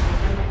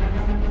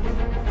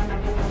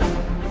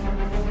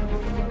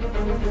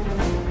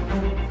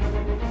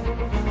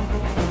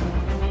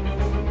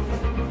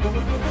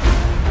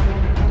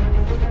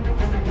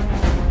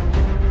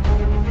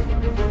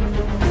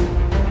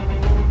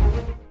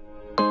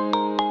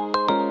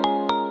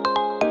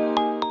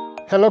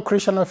 Hello,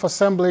 Christian Life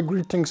Assembly.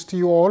 Greetings to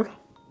you all.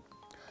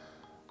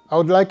 I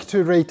would like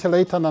to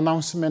reiterate an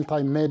announcement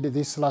I made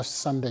this last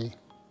Sunday.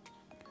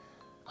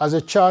 As a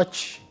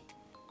church,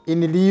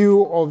 in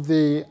lieu of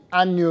the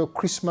annual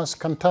Christmas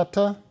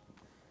cantata,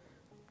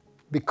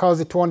 because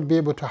it won't be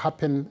able to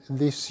happen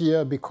this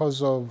year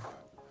because of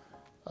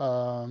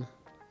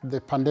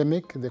the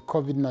pandemic, the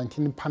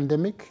COVID-19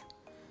 pandemic,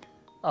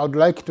 I would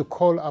like to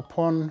call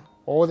upon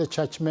all the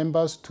church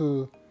members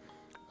to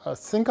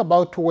think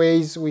about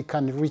ways we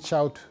can reach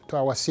out to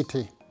our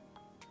city.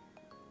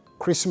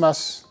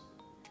 Christmas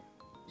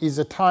is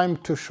a time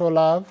to show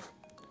love,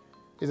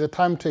 is a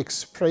time to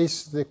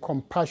express the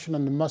compassion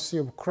and the mercy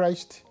of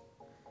Christ,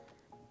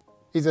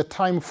 is a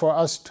time for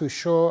us to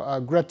show our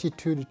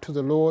gratitude to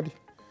the Lord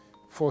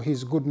for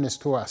His goodness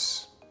to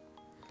us.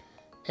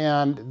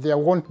 And there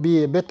won't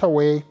be a better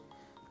way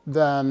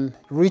than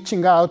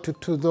reaching out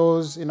to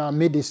those in our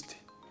midst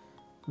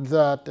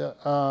that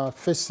are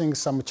facing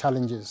some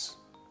challenges.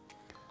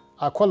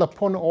 I call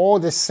upon all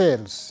the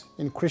cells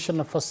in Christian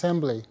Life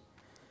Assembly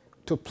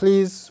to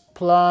please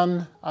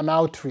plan an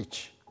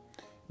outreach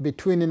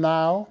between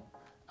now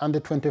and the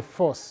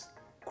 24th,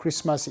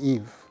 Christmas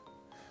Eve.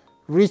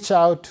 Reach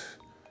out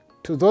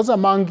to those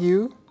among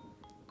you,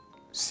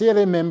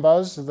 CLA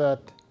members that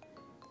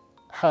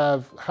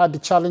have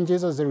had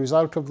challenges as a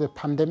result of the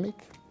pandemic.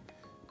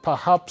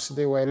 Perhaps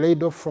they were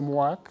laid off from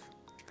work,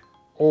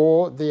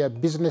 or their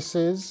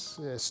businesses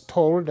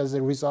stalled as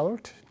a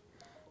result.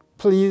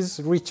 Please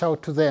reach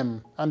out to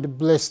them and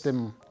bless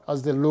them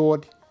as the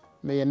Lord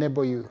may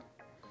enable you.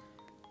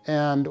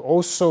 And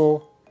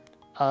also,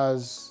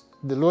 as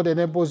the Lord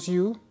enables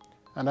you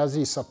and as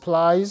He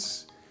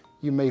supplies,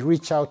 you may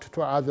reach out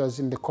to others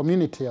in the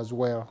community as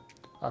well,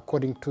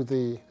 according to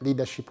the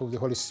leadership of the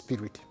Holy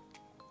Spirit.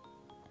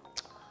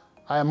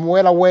 I am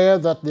well aware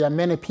that there are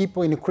many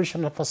people in the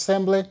Christian Life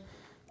Assembly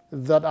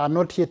that are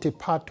not yet a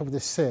part of the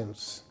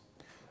cells.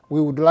 We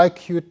would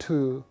like you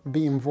to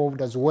be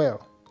involved as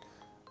well.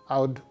 I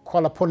would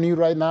call upon you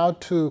right now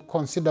to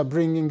consider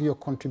bringing your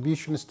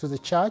contributions to the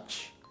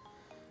church.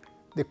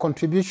 The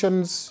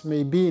contributions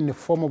may be in the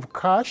form of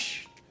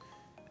cash,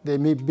 they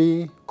may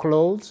be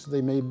clothes,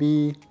 they may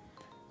be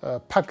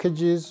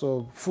packages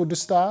of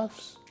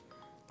foodstuffs,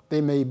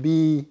 they may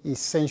be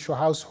essential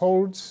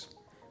households,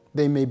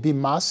 they may be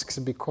masks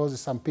because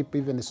some people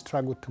even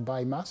struggle to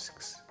buy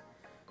masks.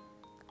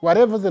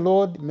 Whatever the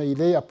Lord may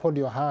lay upon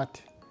your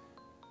heart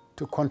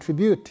to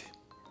contribute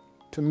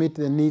to meet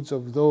the needs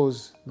of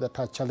those that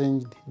are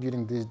challenged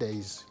during these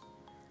days.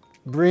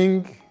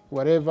 Bring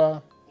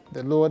whatever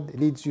the Lord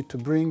leads you to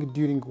bring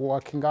during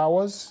working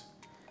hours,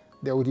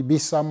 there will be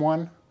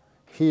someone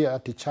here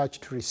at the church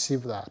to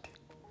receive that.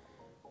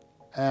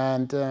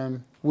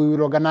 And we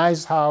will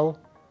organize how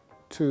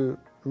to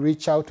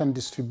reach out and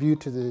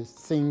distribute the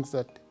things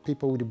that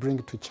people will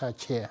bring to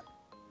church here.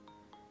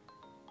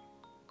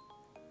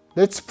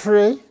 Let's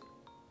pray,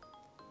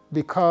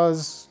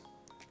 because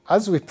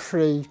as we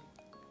pray,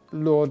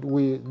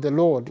 the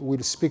Lord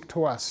will speak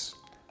to us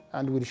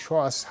and will show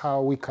us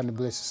how we can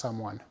bless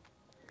someone.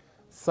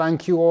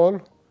 Thank you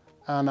all,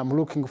 and I'm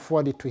looking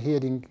forward to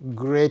hearing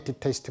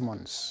great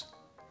testimonies.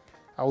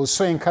 I was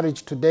so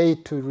encouraged today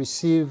to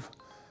receive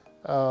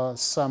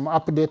some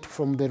update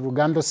from the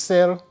Rugando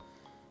cell.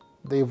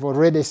 They've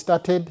already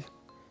started.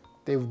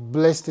 They've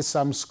blessed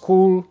some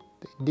school.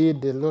 They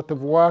did a lot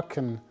of work.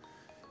 And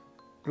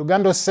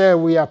Rugando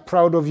cell, we are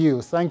proud of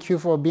you. Thank you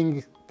for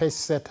being pace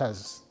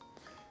setters.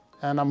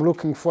 And I'm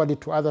looking forward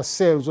to other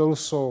cells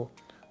also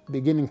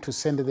beginning to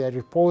send their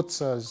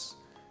reports as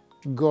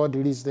God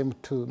leads them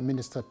to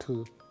minister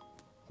to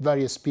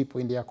various people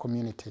in their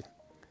community.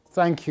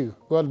 Thank you.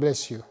 God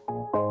bless you.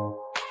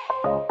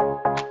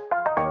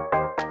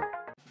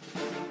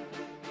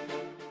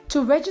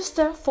 To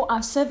register for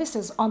our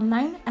services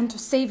online and to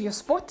save your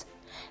spot,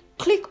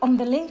 click on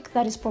the link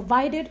that is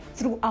provided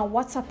through our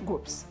WhatsApp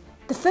groups.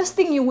 The first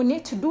thing you will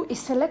need to do is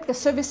select the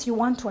service you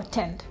want to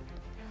attend.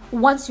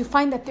 Once you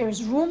find that there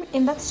is room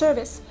in that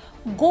service,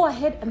 go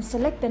ahead and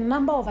select the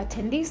number of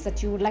attendees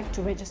that you would like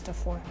to register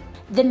for.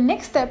 The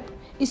next step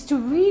is to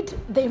read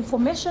the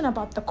information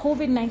about the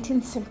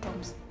COVID-19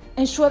 symptoms.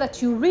 Ensure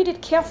that you read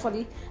it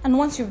carefully, and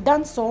once you've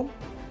done so,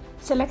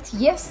 select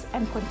yes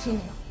and continue.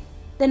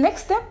 The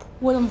next step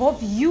will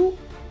involve you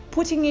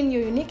putting in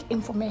your unique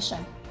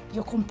information,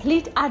 your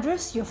complete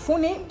address, your full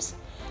names,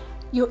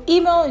 your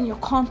email, and your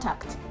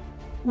contact.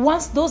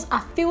 Once those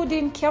are filled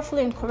in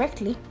carefully and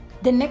correctly,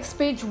 the next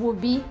page will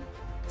be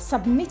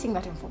submitting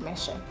that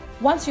information.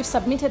 Once you've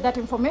submitted that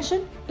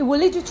information, it will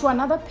lead you to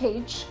another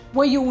page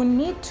where you will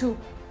need to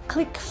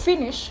click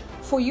finish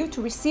for you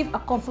to receive a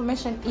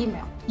confirmation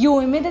email. You will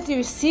immediately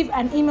receive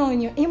an email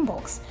in your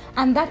inbox,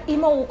 and that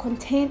email will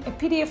contain a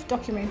PDF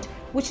document,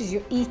 which is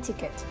your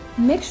e-ticket.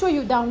 Make sure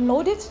you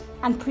download it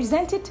and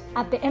present it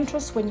at the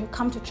entrance when you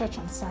come to church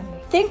on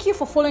Sunday. Thank you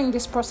for following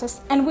this process,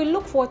 and we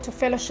look forward to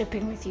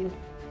fellowshipping with you.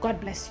 God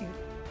bless you.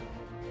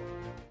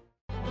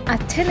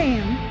 At 10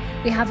 a.m.,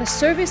 we have a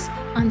service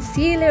on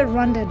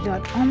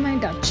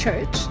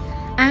clarwanda.online.church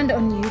and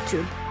on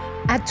YouTube.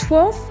 At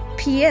 12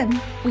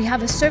 p.m., we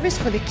have a service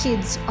for the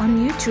kids on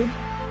YouTube,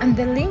 and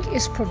the link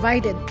is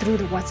provided through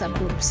the WhatsApp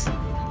groups.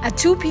 At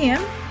 2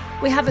 p.m.,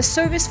 we have a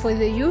service for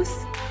the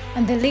youth,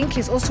 and the link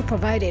is also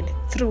provided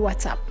through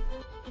WhatsApp.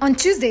 On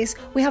Tuesdays,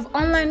 we have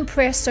online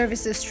prayer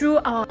services through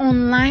our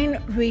online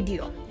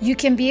radio. You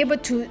can be able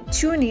to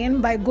tune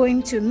in by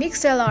going to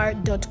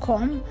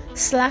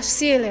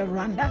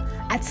mixlr.com/CLA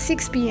at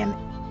 6 p.m.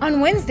 On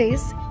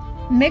Wednesdays,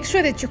 make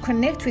sure that you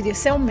connect with your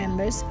cell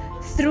members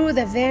through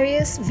the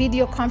various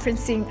video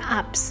conferencing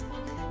apps.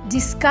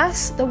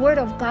 Discuss the Word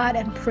of God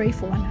and pray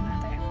for one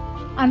another.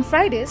 On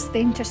Fridays, the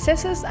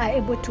intercessors are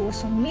able to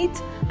also meet,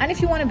 and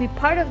if you want to be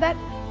part of that,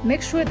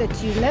 make sure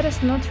that you let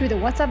us know through the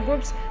WhatsApp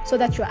groups so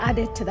that you're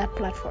added to that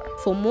platform.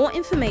 For more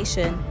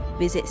information,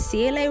 visit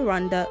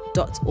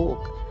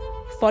clarwanda.org.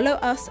 Follow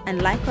us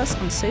and like us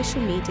on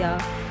social media.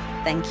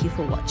 Thank you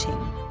for watching.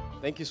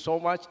 Thank you so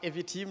much,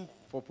 every team,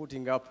 for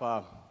putting up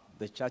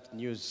the church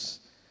news.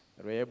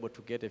 We were able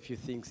to get a few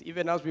things.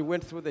 Even as we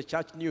went through the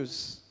church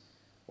news,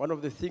 one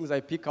of the things I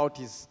pick out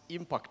is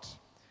impact.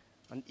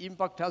 And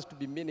impact has to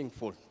be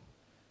meaningful.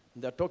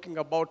 They're talking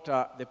about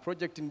the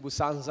project in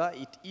Busanza.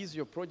 It is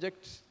your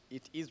project.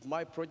 It is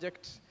my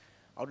project.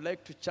 I would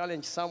like to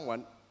challenge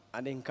someone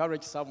and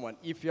encourage someone.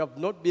 If you have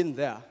not been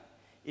there,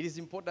 it is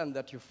important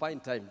that you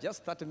find time,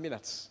 just 30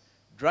 minutes.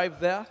 Drive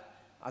there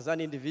as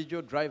an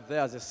individual, drive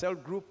there as a cell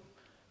group.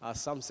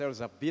 Some cells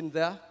have been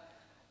there.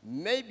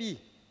 Maybe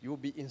you'll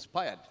be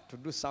inspired to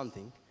do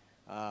something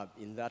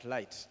in that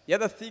light. The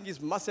other thing is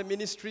Mercy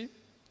Ministry.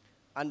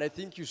 And I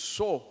think you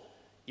saw,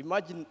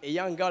 imagine a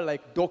young girl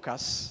like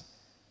Dorcas.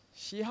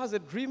 She has a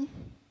dream.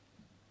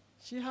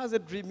 She has a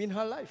dream in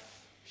her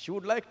life. She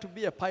would like to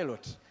be a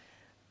pilot.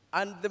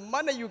 And the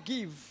money you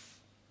give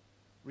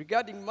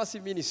regarding Mercy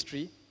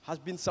Ministry has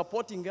been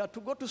supporting her to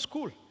go to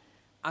school.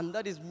 And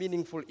that is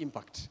meaningful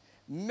impact.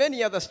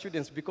 Many other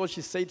students, because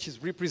she said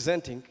she's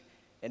representing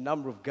a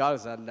number of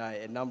girls and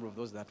a number of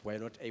those that were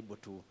not able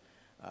to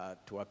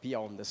appear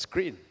on the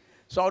screen.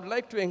 So I would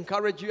like to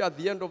encourage you at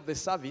the end of the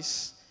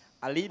service.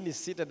 Aline is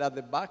seated at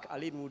the back.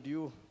 Aline, would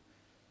you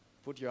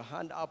put your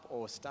hand up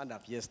or stand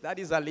up? Yes, that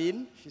is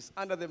Aline. She's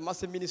under the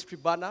Mercy Ministry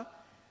banner.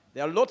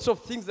 There are lots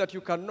of things that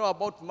you can know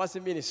about Mercy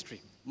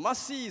Ministry.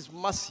 Mercy is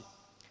mercy.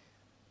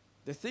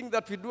 The thing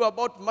that we do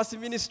about Mercy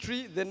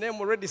Ministry, the name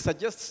already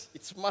suggests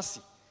it's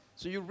mercy.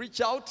 So you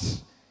reach out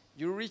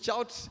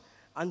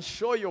and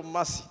show your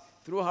mercy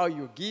through how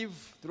you give,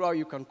 through how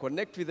you can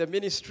connect with the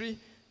ministry.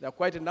 There are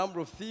quite a number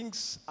of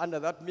things under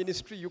that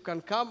ministry. You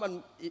can come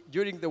and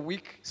during the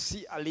week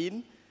see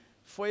Aline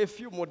for a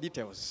few more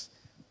details.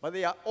 But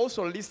there are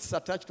also lists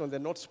attached on the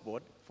notes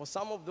board for for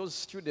some of those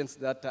students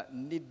that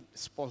need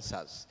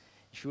sponsors,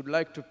 if you'd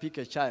like to pick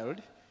a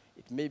child,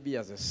 it may be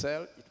as a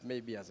cell, it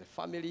may be as a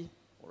family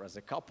or as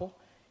a couple,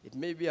 it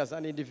may be as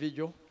an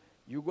individual.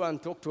 You go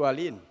and talk to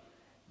Aline.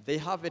 They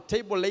have a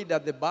table laid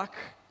at the back,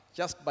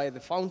 just by the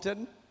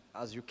fountain.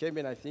 As you came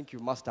in, I think you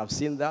must have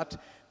seen that.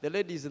 The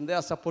ladies in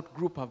their support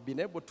group have been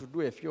able to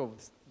do a few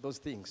of those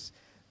things.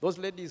 Those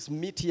ladies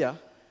meet here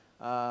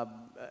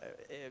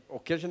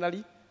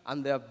occasionally,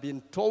 and they have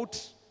been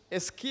taught a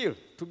skill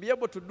to be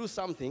able to do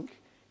something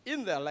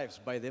in their lives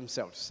by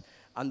themselves.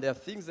 And there are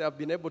things they have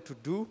been able to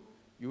do.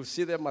 You'll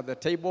see them at the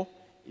table.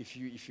 If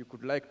you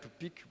could like to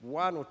pick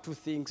one or two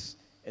things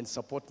and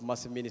support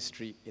Mercy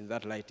Ministry in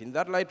that light. In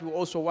that light, we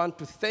also want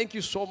to thank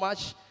you so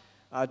much.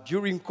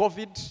 During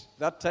COVID,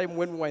 that time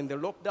when we were in the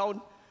lockdown,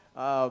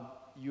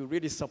 you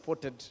really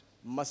supported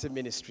Mercy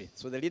Ministry.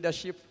 So the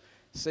leadership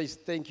says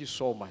thank you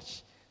so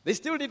much. They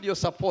still need your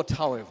support,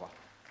 however.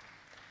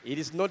 It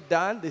is not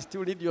done. They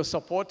still need your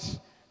support.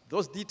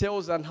 Those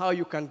details on how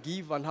you can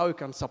give and how you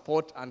can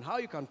support and how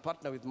you can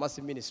partner with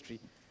Mercy Ministry,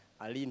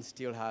 Aline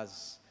still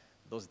has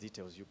those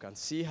details. You can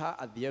see her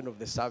at the end of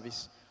the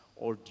service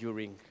or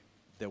during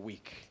the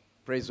week.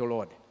 Praise the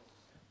Lord.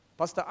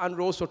 Pastor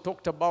Andrew also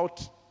talked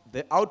about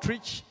the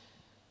outreach,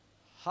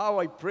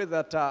 how I pray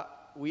that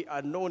we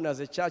are known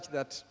as a church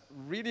that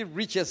really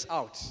reaches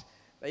out.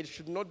 That it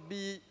should not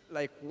be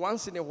like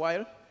once in a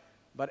while,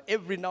 but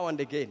every now and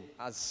again,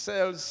 as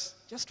cells,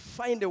 just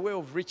find a way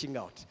of reaching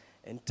out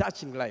and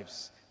touching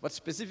lives. But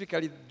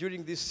specifically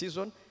during this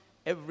season,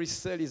 every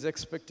cell is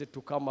expected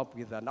to come up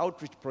with an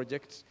outreach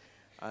project.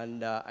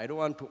 And I don't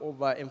want to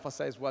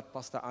overemphasize what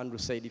Pastor Andrew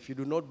said. If you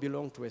do not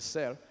belong to a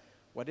cell,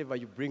 whatever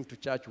you bring to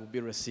church will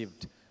be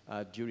received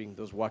during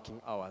those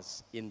working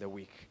hours in the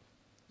week.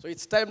 So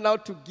it's time now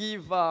to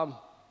give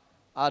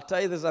our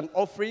tithes and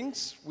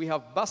offerings. We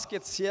have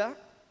baskets here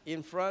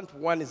in front.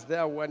 One is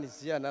there, one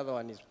is here, another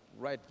one is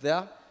right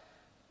there.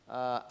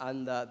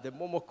 And the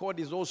Momo code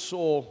is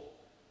also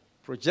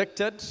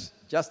projected,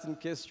 just in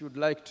case you'd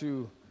like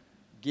to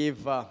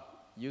give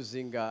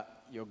using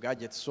your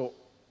gadgets. So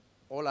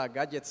all our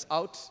gadgets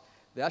out.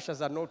 The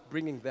ushers are not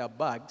bringing their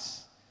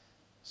bags.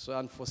 So,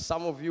 and for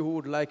some of you who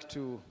would like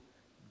to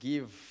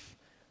give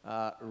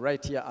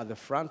right here at the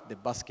front, the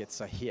baskets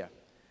are here.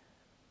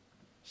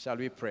 Shall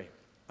we pray?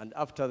 And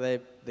after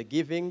the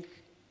giving,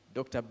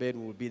 Dr.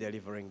 Ben will be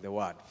delivering the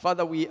word.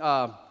 Father, we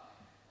are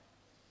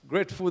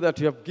grateful that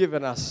you have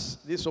given us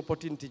this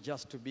opportunity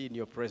just to be in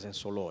your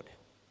presence, O Lord.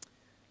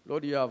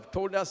 Lord, you have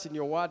told us in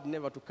your word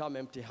never to come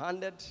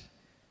empty-handed.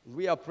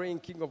 We are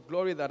praying, King of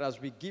Glory, that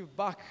as we give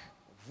back,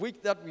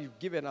 which that we've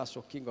given us,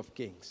 O King of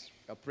Kings,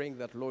 we are praying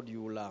that, Lord,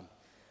 you will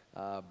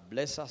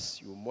bless us,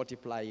 you will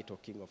multiply it, O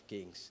King of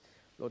Kings.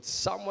 Lord,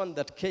 someone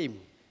that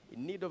came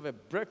in need of a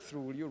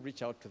breakthrough, will you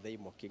reach out to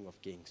them, O King of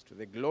Kings, to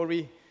the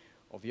glory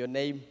of your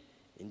name.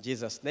 In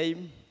Jesus'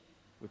 name,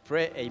 we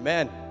pray,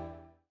 amen.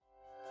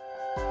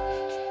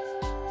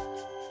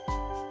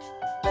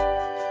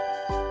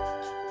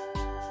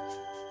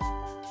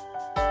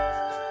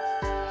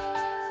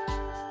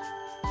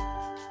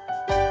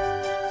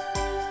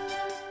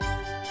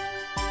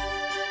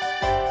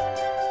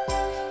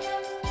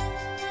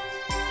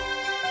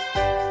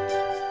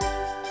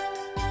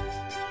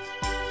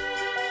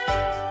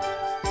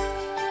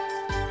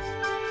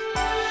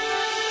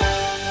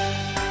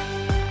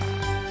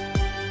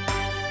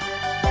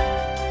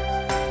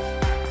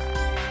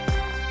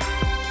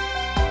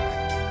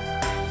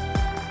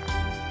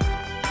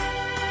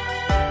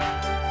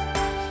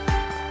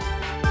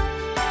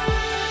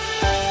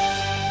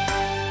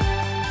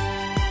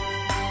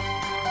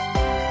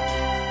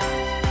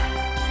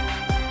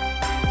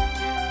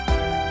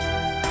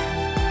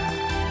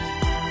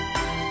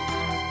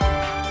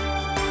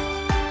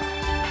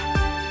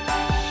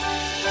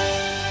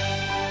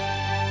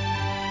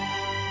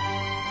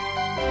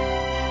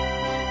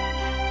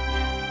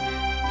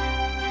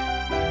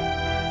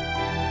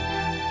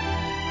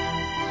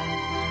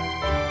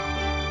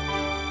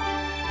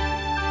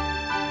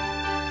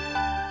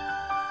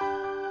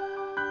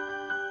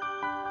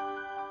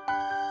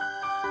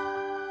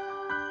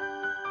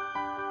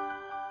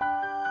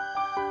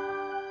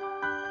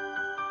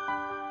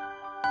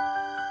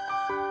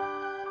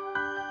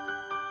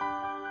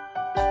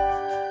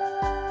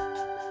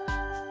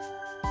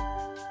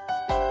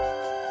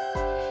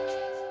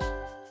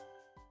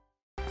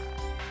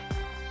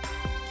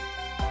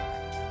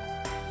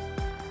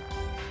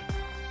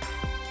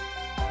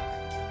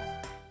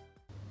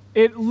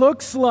 It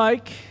looks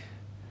like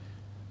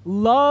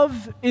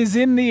love is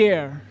in the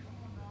air.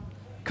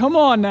 Come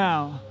on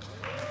now.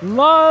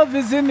 Love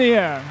is in the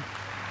air.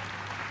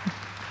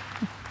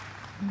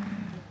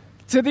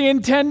 To the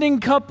intending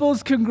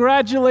couples,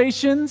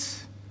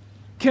 congratulations.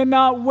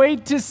 Cannot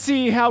wait to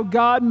see how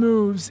God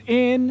moves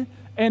in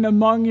and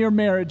among your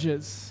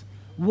marriages.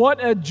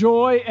 What a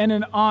joy and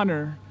an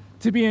honor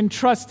to be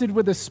entrusted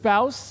with a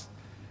spouse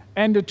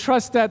and to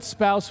trust that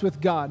spouse with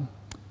God.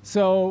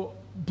 So,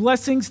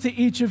 blessings to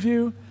each of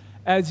you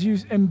as you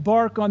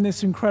embark on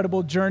this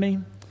incredible journey.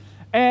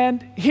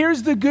 And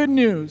here's the good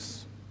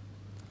news.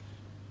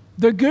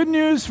 The good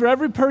news for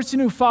every person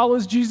who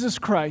follows Jesus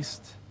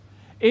Christ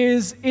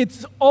is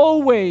it's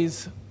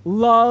always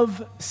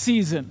love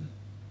season.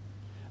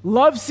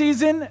 Love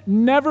season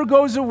never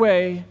goes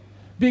away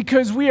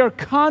because we are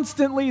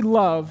constantly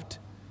loved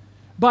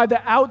by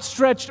the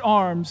outstretched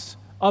arms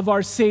of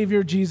our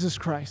Savior Jesus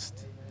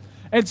Christ.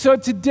 And so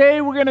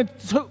today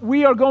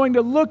we are going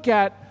to look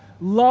at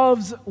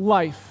love's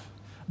life,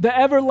 the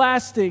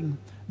everlasting,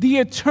 the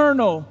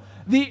eternal,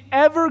 the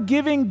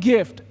ever-giving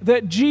gift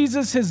that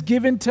Jesus has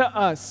given to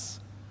us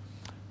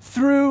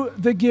through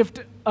the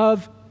gift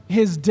of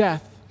his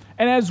death.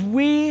 And as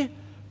we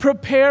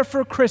prepare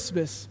for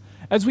Christmas,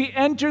 as we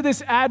enter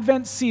this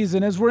Advent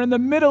season, as we're in the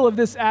middle of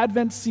this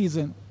Advent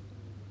season,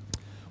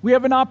 we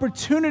have an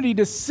opportunity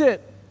to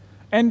sit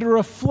and to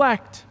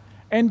reflect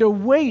and to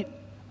wait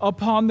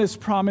upon this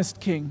promised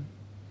King.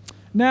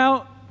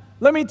 Now,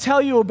 let me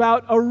tell you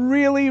about a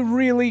really,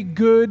 really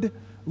good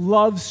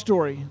love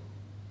story.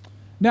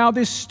 Now,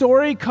 this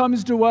story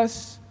comes to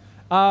us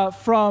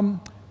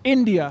from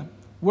India,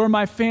 where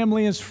my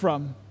family is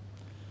from.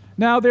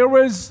 Now, there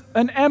was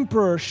an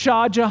emperor,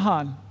 Shah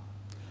Jahan,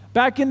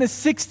 back in the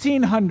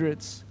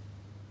 1600s.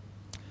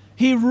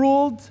 He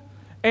ruled,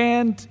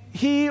 and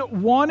he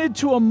wanted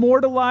to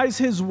immortalize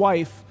his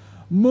wife,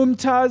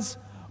 Mumtaz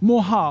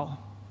Mahal.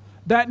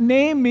 That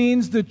name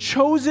means the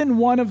chosen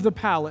one of the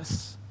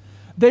palace.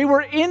 They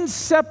were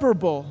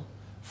inseparable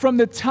from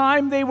the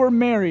time they were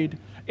married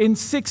in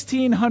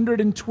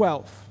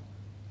 1612.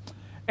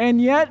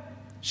 And yet,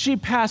 she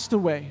passed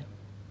away.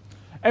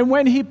 And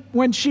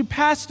when she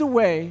passed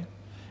away,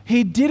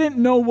 he didn't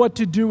know what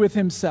to do with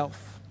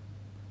himself.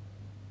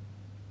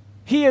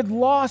 He had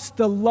lost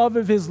the love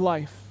of his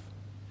life.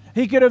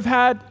 He could have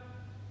had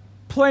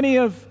plenty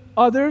of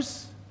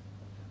others,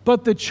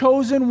 but the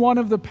chosen one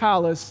of the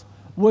palace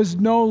was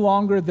no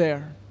longer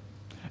there.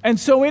 And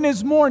so in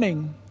his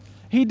mourning,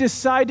 he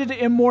decided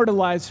to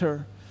immortalize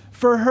her,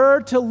 for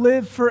her to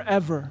live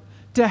forever,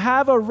 to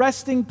have a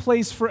resting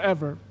place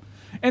forever.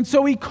 And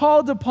so he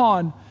called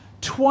upon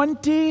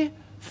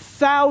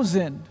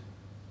 20,000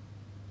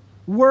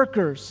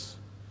 workers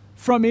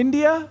from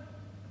India,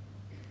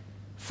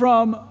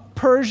 from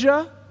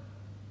Persia,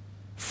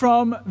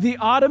 from the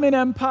Ottoman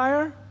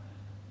Empire,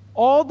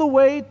 all the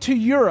way to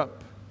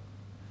Europe,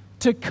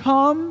 to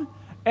come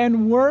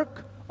and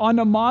work on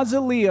a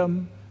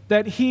mausoleum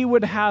that he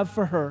would have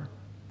for her.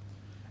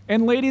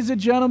 And ladies and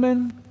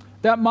gentlemen,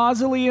 that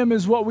mausoleum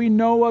is what we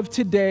know of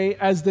today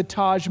as the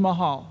Taj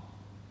Mahal.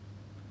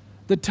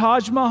 The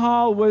Taj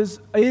Mahal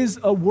is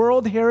a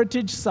World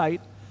Heritage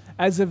Site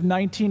as of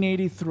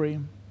 1983.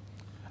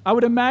 I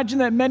would imagine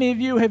that many of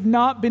you have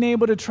not been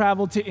able to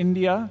travel to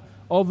India,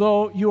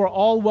 although you are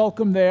all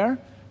welcome there.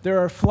 There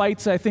are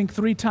flights, I think,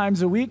 3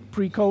 times a week,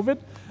 pre-COVID,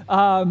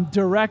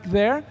 direct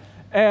there.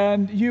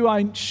 And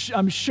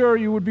I'm sure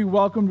you would be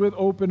welcomed with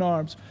open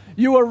arms.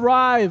 You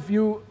arrive,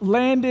 you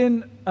land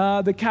in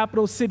the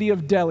capital city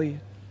of Delhi,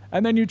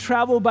 and then you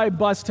travel by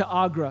bus to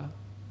Agra.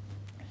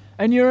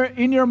 And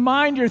in your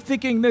mind, you're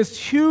thinking this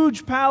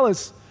huge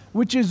palace,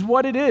 which is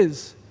what it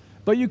is,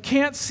 but you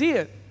can't see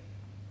it.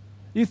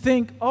 You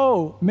think,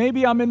 oh,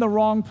 maybe I'm in the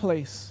wrong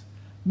place.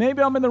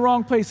 Maybe I'm in the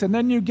wrong place. And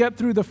then you get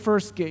through the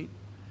first gate,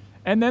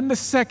 and then the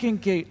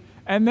second gate,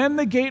 and then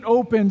the gate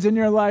opens, and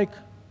you're like,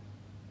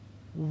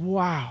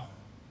 wow,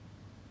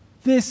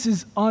 this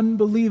is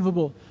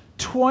unbelievable.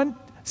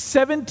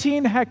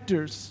 17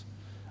 hectares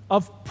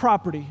of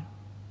property,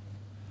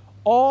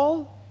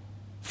 all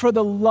for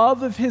the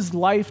love of his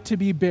life to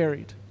be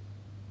buried.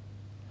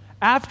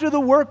 After the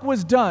work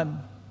was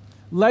done,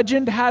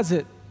 legend has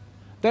it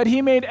that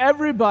he made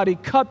everybody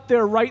cut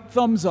their right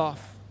thumbs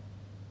off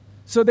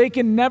so they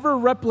can never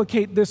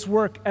replicate this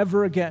work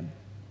ever again.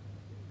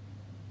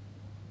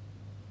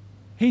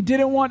 He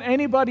didn't want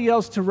anybody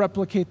else to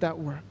replicate that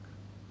work.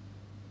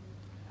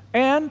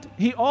 And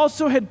he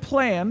also had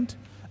planned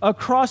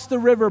across the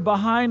river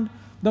behind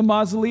the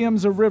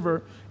mausoleum's a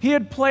river. He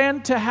had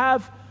planned to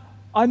have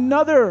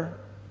another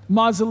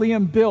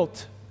mausoleum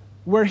built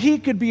where he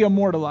could be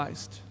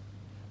immortalized.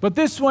 But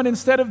this one,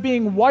 instead of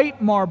being white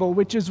marble,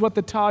 which is what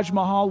the Taj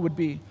Mahal would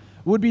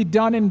be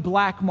done in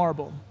black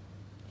marble.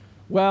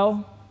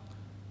 Well,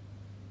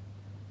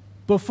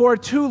 before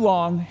too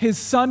long, his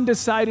son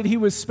decided he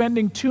was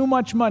spending too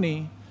much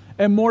money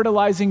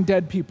immortalizing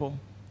dead people.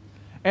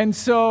 And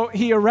so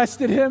he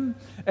arrested him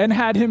and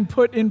had him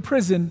put in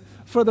prison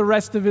for the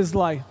rest of his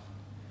life.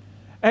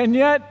 And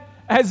yet,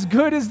 as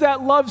good as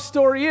that love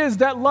story is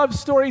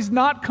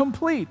not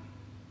complete.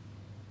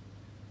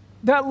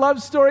 That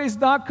love story is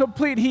not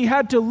complete. He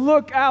had to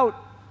look out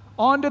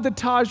onto the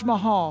Taj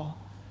Mahal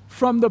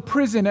from the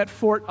prison at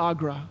Fort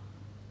Agra.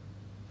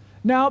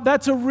 Now,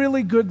 that's a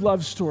really good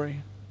love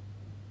story.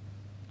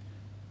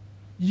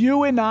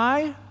 You and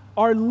I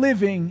are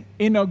living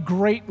in a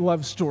great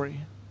love story.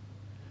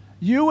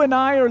 You and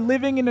I are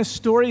living in a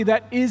story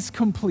that is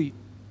complete.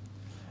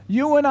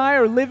 You and I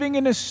are living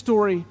in a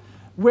story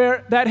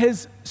that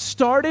has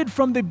started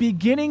from the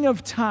beginning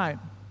of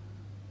time.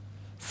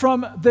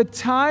 From the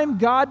time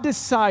God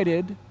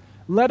decided,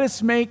 let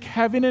us make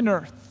heaven and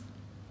earth,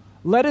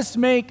 let us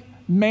make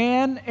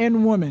man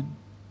and woman.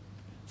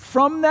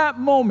 From that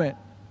moment,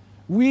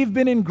 we've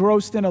been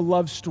engrossed in a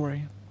love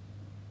story.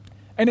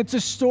 And it's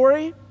a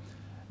story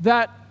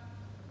that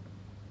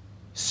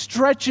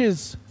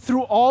stretches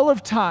through all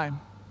of time.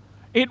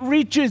 It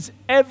reaches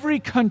every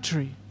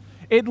country.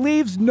 It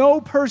leaves no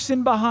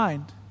person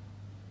behind.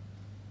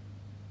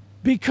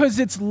 Because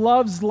it's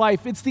love's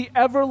life. It's the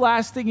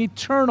everlasting,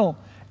 eternal,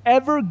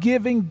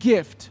 ever-giving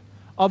gift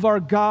of our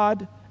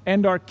God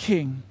and our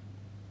King.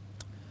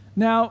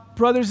 Now,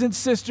 brothers and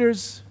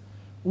sisters,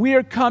 we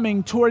are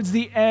coming towards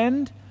the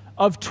end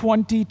of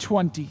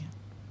 2020.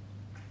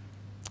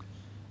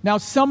 Now,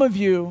 some of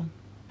you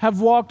have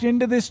walked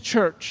into this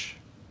church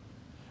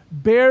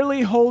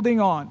barely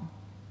holding on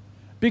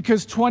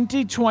because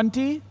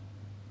 2020,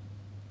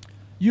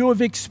 you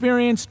have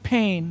experienced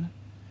pain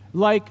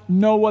like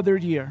no other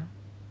year.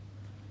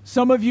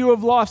 Some of you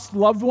have lost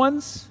loved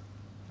ones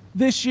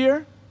this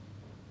year.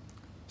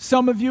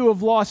 Some of you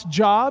have lost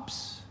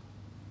jobs.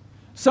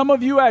 Some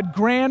of you had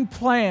grand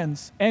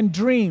plans and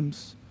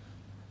dreams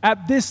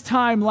at this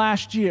time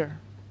last year.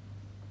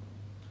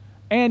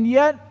 And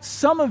yet,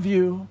 some of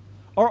you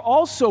are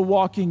also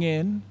walking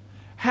in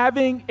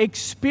having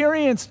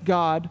experienced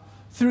God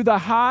through the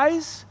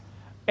highs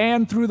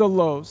and through the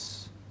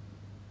lows.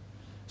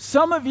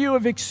 Some of you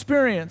have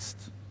experienced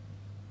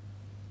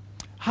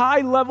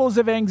high levels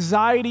of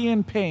anxiety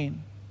and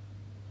pain.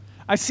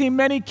 I see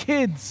many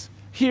kids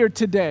here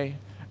today,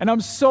 and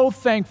I'm so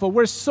thankful.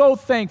 We're so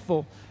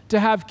thankful to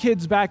have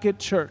kids back at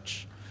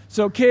church.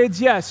 So kids,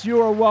 yes,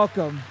 you are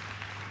welcome.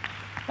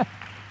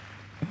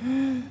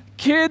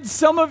 Kids,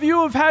 some of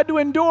you have had to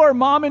endure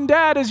mom and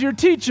dad as your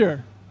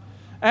teacher.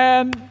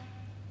 And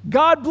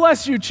God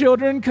bless you,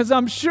 children, because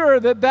I'm sure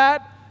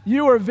that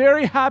you are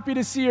very happy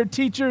to see your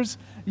teachers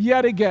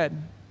yet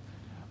again.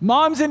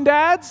 Moms and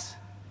dads,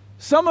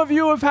 some of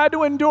you have had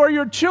to endure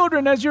your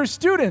children as your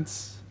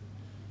students.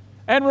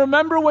 And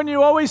remember when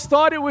you always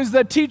thought it was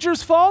the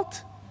teacher's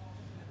fault?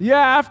 Yeah,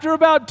 after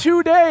about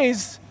 2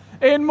 days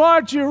in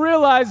March, you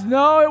realized,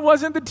 no, it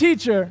wasn't the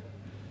teacher.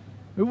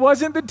 It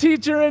wasn't the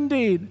teacher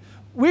indeed.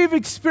 We've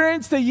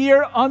experienced a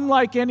year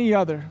unlike any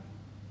other,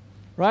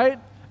 right?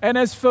 And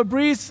as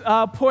Fabrice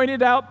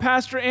pointed out,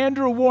 Pastor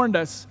Andrew warned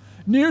us,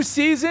 new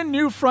season,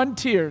 new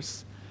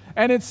frontiers.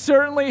 And it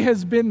certainly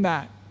has been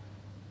that.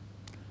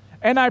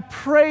 And I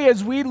pray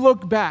as we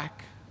look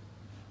back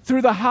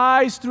through the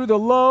highs, through the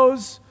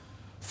lows,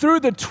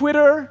 through the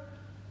Twitter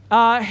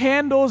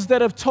handles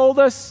that have told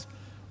us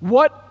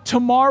what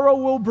tomorrow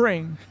will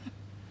bring,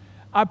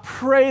 I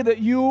pray that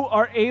you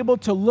are able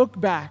to look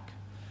back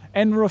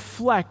and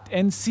reflect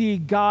and see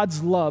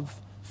God's love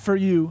for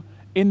you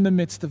in the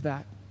midst of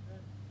that.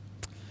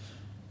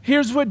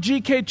 Here's what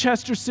G.K.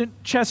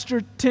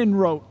 Chesterton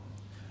wrote.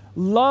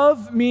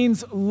 Love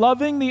means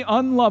loving the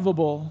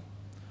unlovable,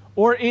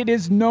 or it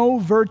is no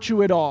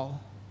virtue at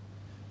all.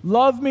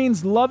 Love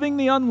means loving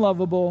the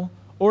unlovable,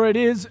 or it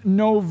is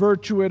no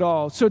virtue at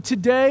all. So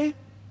today,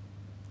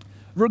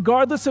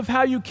 regardless of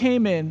how you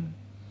came in,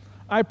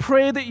 I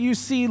pray that you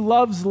see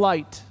love's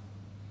light,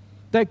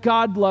 that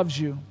God loves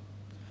you,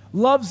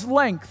 love's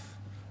length,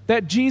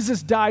 that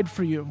Jesus died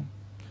for you,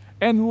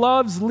 and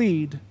love's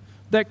lead,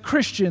 that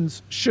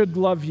Christians should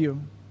love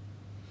you.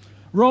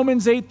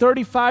 Romans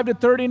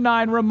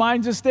 8:35-39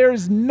 reminds us there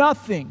is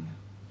nothing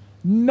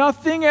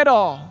at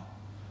all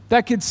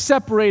that could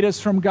separate us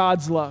from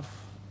God's love.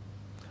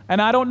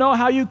 And I don't know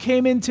how you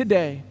came in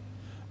today,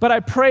 but I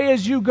pray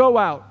as you go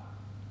out,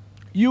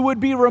 you would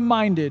be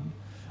reminded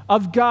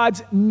of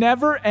God's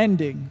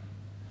never-ending,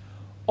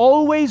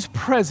 always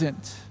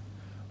present,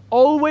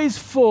 always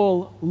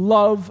full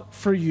love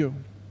for you.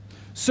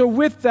 So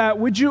with that,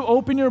 would you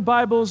open your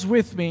Bibles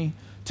with me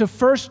to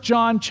 1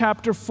 John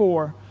chapter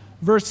 4,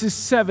 verses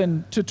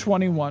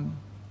 7-21.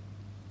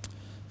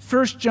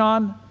 1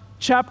 John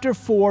chapter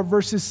 4,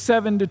 verses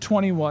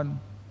 7-21.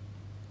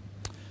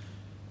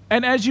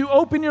 And as you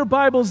open your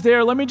Bibles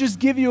there, let me just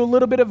give you a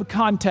little bit of a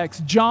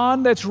context.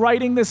 John, that's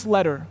writing this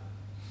letter,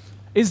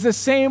 is the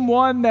same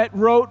one that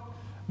wrote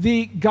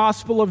the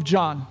Gospel of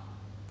John.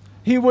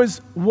 He was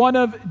one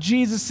of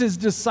Jesus'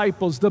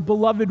 disciples, the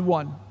beloved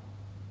one.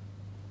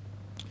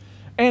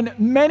 And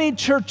many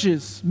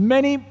churches,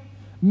 many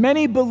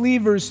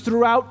believers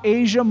throughout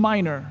Asia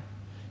Minor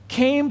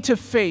came to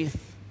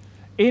faith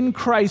in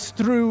Christ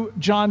through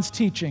John's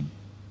teaching.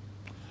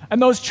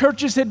 And those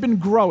churches had been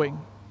growing.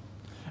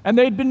 And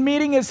they'd been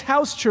meeting as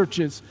house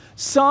churches,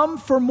 some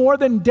for more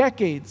than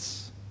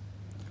decades.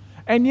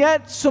 And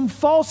yet some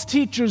false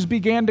teachers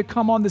began to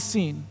come on the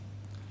scene.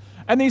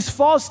 And these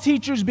false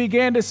teachers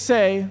began to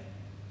say,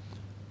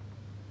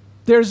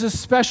 there's a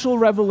special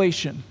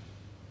revelation.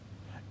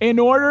 In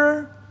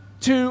order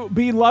to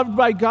be loved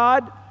by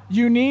God,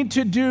 you need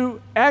to do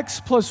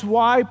X plus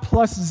Y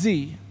plus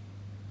Z.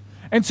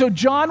 And so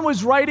John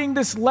was writing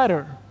this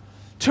letter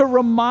to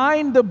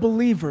remind the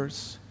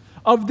believers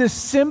of the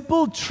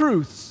simple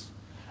truths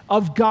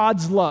of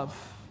God's love.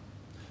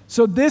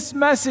 So this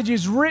message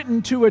is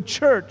written to a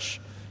church,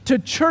 to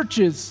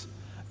churches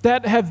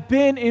that have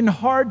been in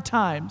hard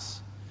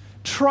times,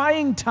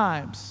 trying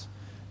times,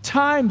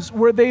 times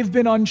where they've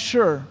been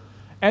unsure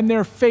and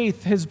their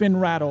faith has been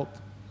rattled.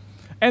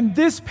 And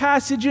this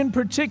passage in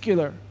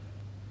particular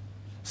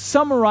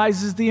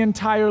summarizes the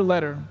entire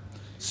letter.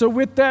 So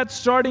with that,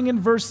 starting in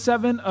verse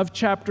 7 of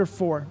chapter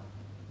 4.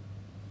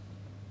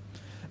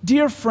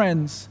 Dear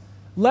friends,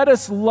 let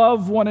us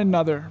love one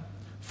another,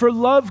 for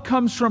love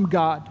comes from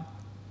God.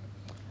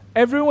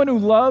 Everyone who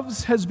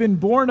loves has been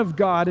born of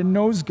God and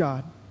knows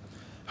God.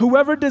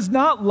 Whoever does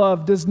not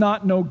love does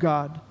not know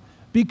God,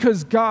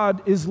 because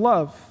God is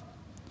love.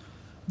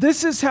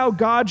 This is how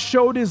God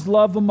showed his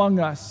love among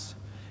us.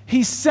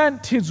 He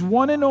sent his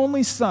one and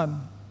only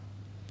Son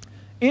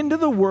into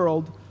the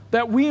world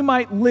that we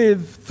might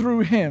live through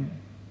him.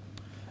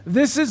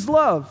 This is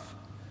love,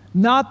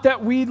 not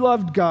that we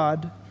loved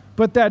God,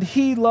 but that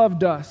he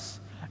loved us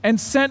and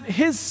sent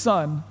his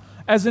Son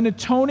as an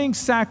atoning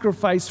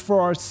sacrifice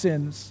for our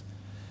sins.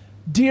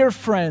 Dear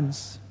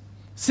friends,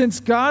 since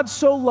God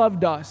so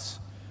loved us,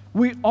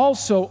 we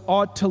also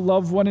ought to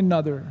love one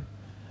another.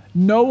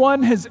 No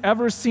one has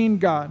ever seen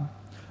God,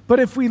 but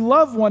if we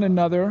love one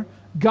another,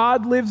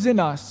 God lives in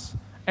us,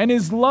 and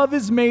his love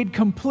is made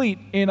complete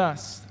in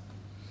us.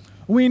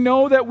 We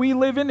know that we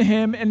live in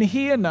him and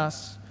he in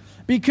us,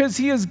 because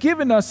he has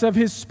given us of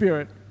his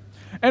Spirit.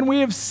 And we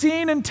have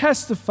seen and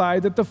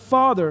testified that the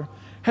Father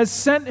has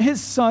sent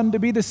his Son to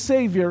be the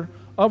Savior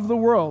of the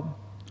world.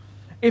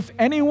 If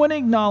anyone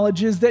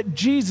acknowledges that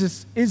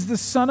Jesus is the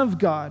Son of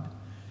God,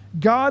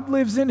 God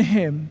lives in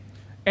him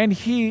and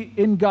he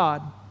in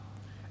God.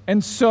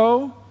 And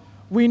so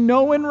we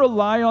know and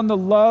rely on the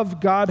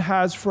love God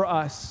has for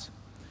us.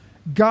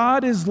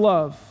 God is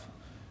love.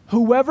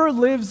 Whoever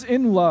lives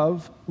in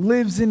love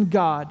lives in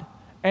God,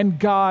 and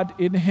God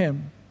in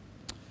him.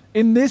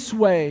 In this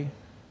way,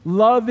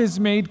 love is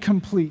made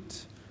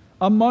complete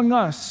among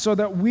us so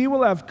that we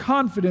will have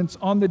confidence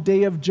on the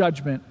day of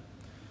judgment.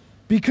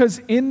 Because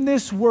in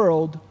this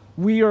world,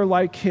 we are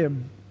like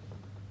him.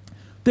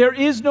 There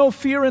is no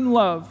fear in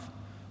love,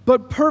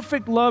 but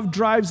perfect love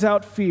drives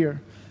out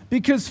fear,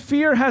 because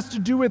fear has to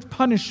do with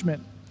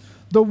punishment.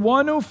 The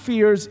one who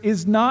fears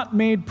is not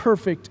made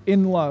perfect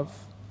in love.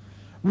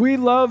 We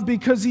love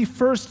because he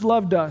first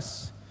loved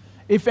us.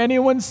 If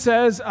anyone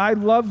says, I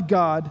love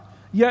God,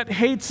 yet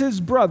hates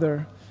his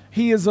brother,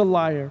 he is a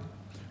liar.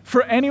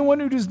 For anyone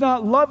who does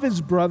not love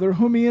his brother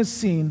whom he has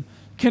seen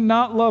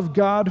cannot love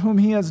God whom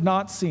he has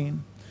not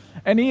seen.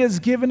 And he has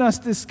given us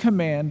this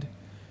command: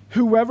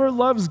 whoever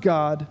loves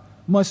God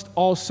must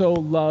also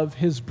love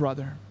his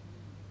brother.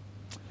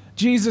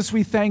 Jesus,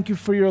 we thank you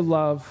for your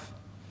love.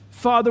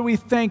 Father, we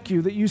thank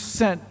you that you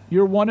sent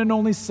your one and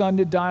only Son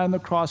to die on the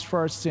cross for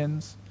our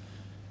sins.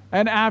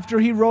 And after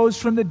he rose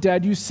from the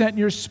dead, you sent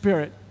your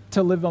Spirit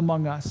to live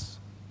among us.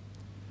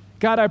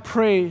 God, I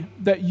pray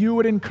that you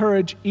would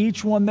encourage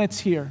each one that's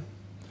here,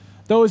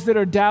 those that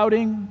are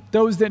doubting,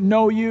 those that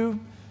know you,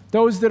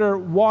 those that are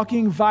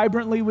walking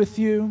vibrantly with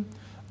you,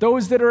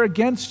 those that are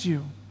against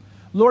you.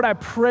 Lord, I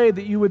pray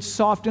that you would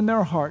soften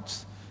their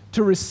hearts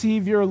to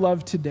receive your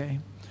love today.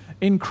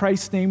 In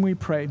Christ's name we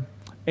pray.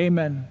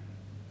 Amen.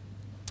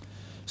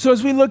 So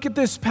as we look at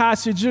this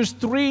passage, there's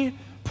 3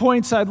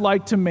 points I'd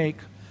like to make.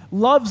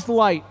 Love's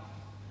light,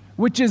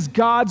 which is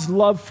God's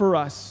love for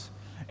us.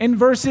 In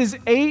verses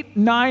 8,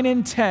 9,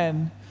 and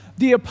 10,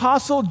 the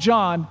Apostle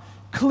John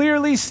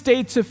clearly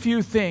states a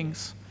few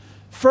things.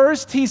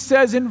 First, he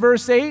says in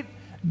verse 8,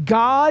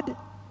 God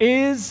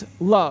is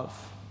love.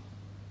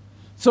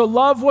 So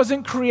love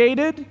wasn't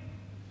created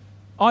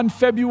on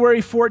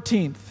February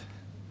 14th.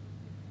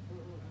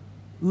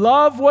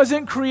 Love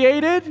wasn't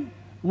created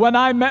when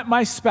I met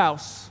my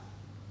spouse.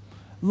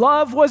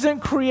 Love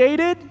wasn't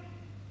created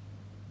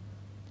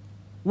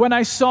when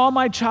I saw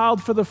my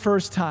child for the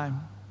first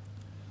time.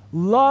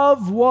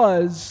 Love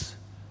was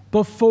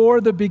before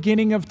the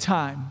beginning of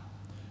time,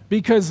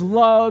 because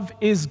love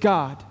is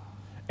God,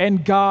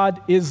 and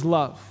God is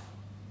love.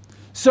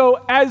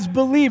 So as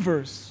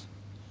believers,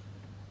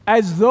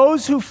 as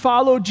those who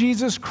follow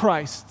Jesus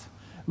Christ,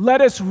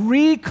 let us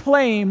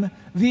reclaim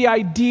the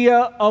idea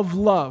of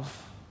love.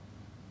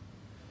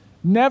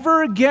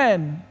 Never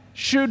again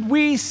should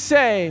we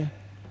say,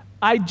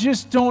 I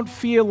just don't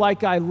feel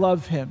like I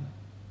love him.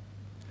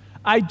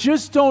 I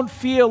just don't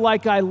feel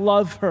like I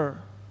love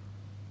her.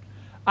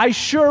 I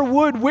sure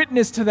would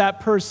witness to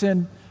that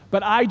person,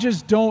 but I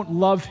just don't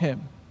love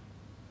him.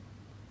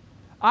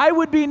 I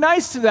would be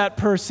nice to that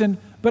person,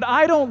 but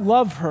I don't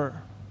love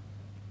her.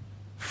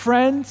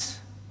 Friends,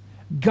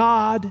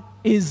 God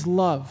is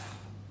love.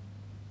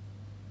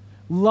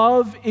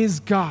 Love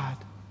is God.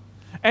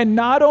 And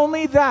not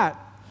only that,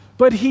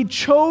 but he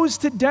chose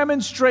to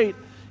demonstrate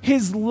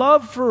his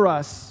love for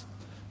us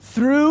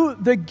through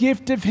the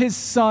gift of his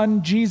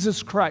Son,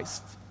 Jesus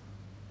Christ.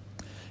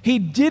 He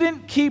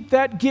didn't keep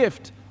that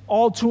gift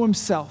all to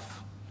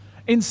himself.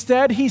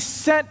 Instead, he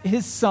sent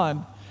his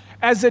Son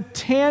as a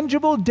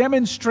tangible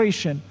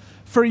demonstration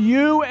for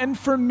you and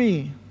for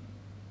me,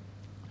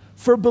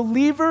 for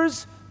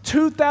believers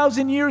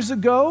 2,000 years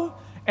ago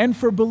and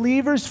for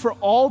believers for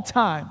all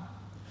time,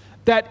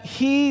 that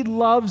he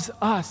loves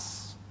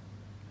us.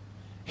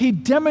 He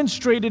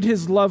demonstrated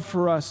his love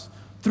for us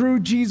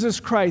through Jesus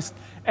Christ.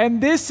 And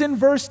this in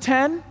verse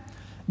 10,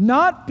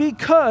 not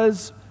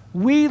because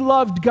we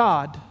loved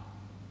God,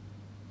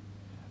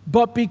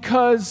 but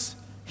because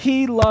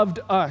he loved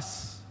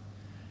us.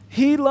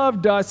 He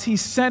loved us. He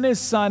sent his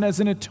son as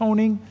an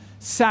atoning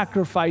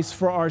sacrifice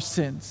for our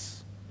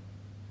sins.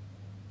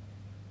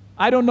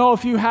 I don't know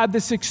if you had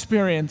this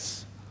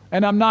experience,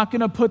 and I'm not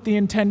going to put the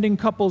intending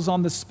couples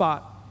on the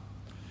spot.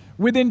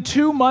 Within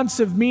 2 months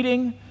of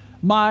meeting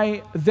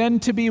my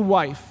then-to-be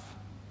wife,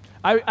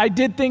 I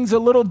did things a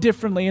little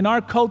differently. In our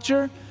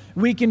culture,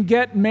 we can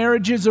get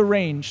marriages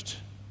arranged.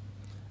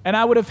 And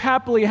I would have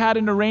happily had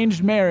an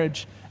arranged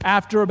marriage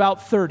after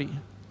about 30.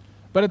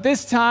 But at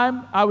this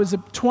time, I was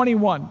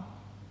 21.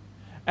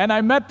 And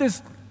I met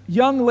this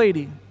young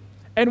lady.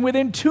 And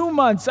within 2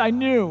 months, I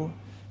knew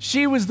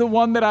she was the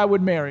one that I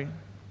would marry.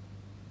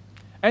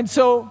 And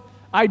so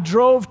I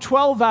drove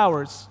 12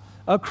 hours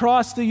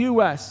across the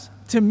U.S.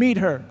 to meet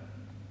her.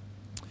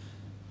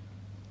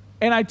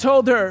 And I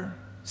told her,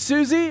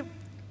 Susie,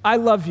 I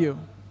love you.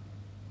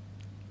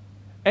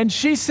 And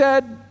she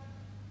said,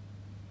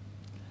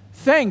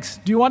 thanks.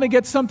 Do you want to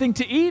get something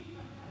to eat?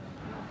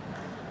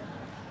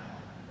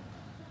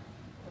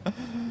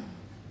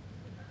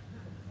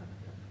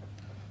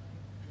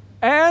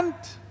 And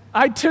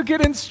I took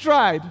it in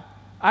stride.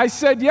 I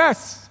said,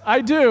 yes, I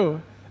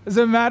do. As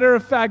a matter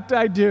of fact,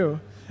 I do.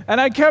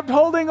 And I kept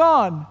holding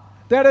on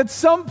that at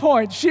some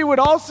point she would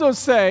also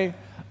say,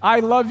 I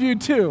love you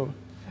too.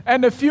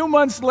 And a few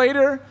months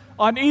later,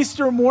 on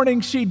Easter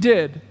morning, she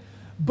did.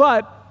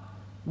 But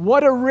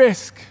what a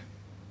risk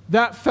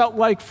that felt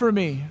like for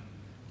me.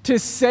 To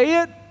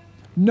say it,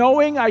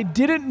 knowing I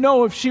didn't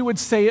know if she would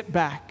say it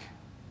back.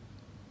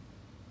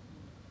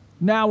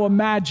 Now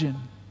imagine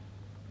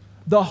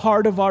the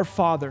heart of our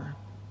Father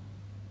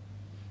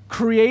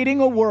creating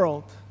a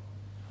world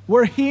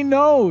where he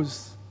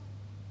knows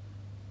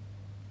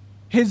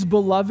his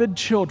beloved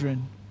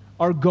children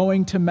are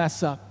going to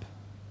mess up,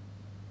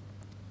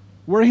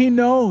 where he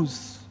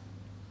knows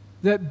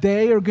that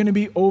they are going to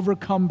be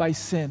overcome by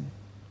sin,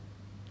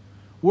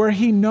 where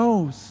he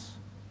knows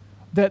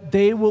that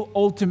they will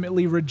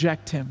ultimately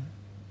reject him.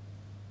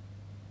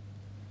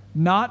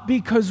 Not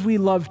because we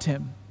loved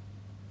him,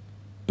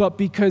 but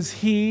because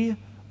he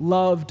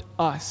loved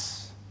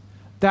us.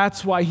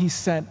 That's why he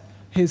sent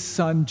his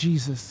son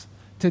Jesus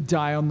to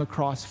die on the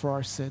cross for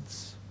our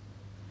sins.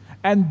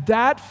 And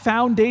that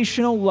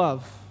foundational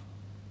love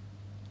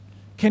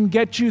can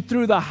get you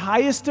through the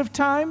highest of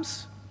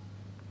times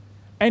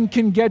and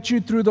can get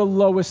you through the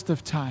lowest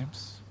of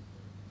times.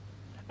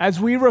 As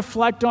we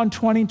reflect on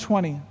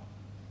 2020,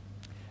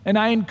 and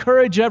I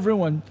encourage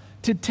everyone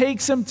to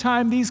take some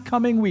time these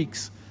coming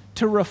weeks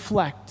to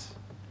reflect,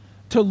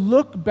 to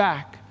look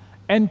back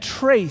and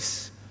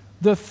trace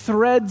the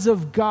threads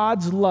of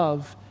God's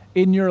love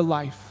in your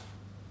life.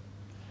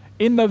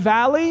 In the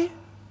valley,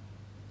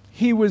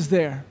 he was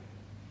there.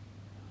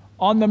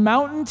 On the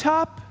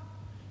mountaintop,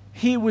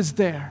 he was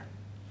there.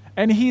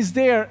 And he's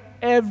there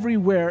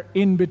everywhere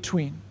in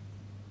between.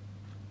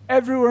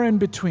 Everywhere in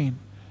between,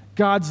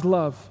 God's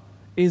love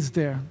is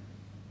there.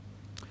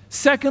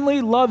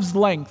 Secondly, love's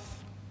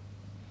length.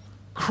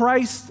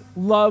 Christ's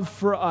love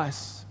for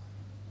us.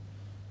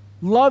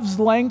 Love's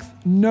length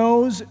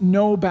knows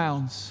no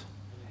bounds.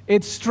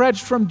 It's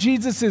stretched from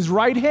Jesus'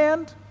 right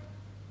hand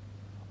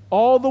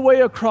all the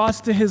way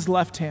across to his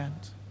left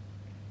hand.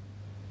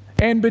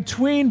 And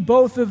between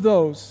both of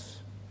those,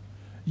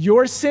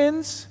 your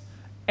sins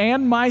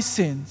and my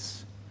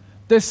sins,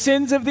 the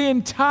sins of the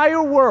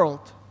entire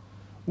world,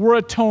 were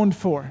atoned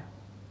for.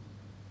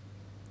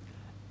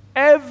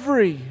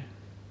 Every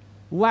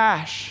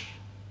lash,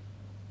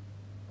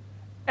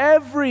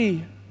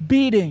 every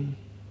beating,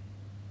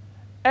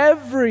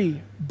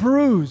 every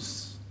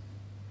bruise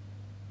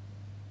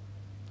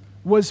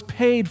was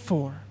paid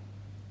for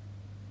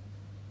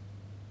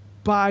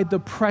by the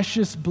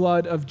precious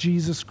blood of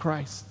Jesus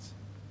Christ.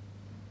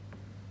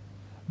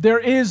 There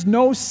is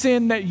no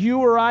sin that you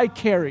or I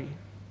carry.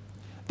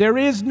 There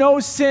is no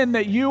sin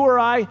that you or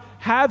I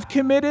have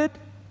committed,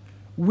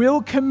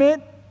 will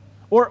commit,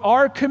 or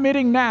are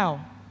committing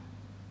now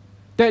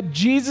that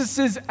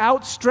Jesus'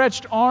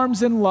 outstretched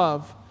arms and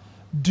love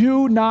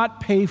do not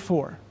pay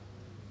for.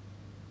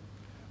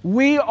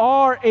 We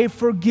are a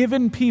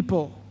forgiven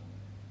people.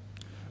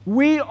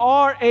 We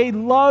are a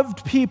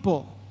loved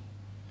people.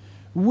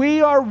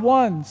 We are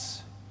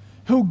ones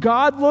who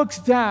God looks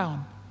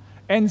down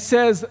and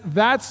says,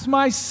 that's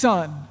my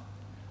son,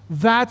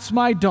 that's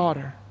my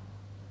daughter.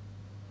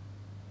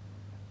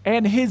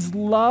 And his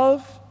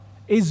love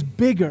is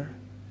bigger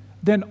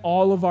than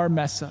all of our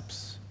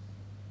mess-ups.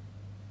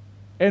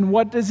 And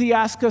what does he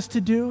ask us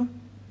to do?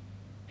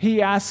 He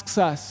asks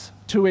us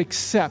to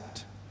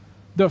accept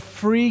the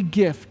free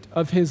gift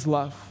of his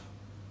love.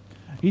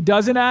 He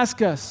doesn't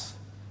ask us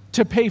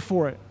to pay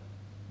for it.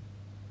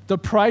 The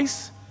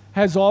price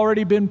has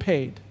already been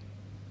paid.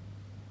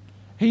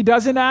 He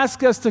doesn't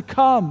ask us to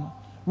come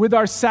with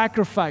our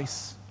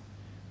sacrifice.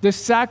 The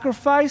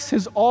sacrifice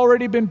has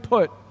already been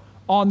put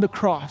on the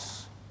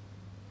cross.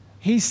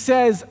 He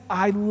says,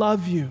 I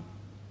love you.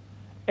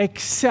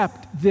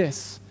 Accept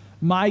this,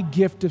 my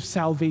gift of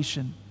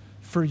salvation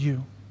for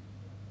you.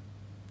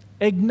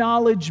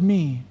 Acknowledge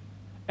me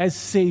as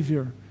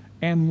Savior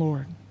and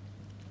Lord.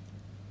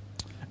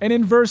 And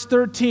in verse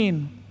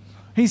 13,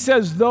 he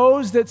says,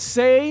 those that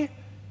say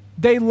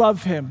they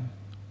love him.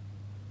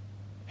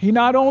 He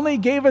not only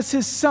gave us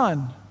his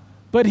Son,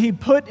 but he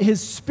put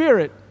his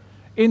Spirit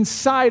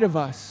inside of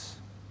us.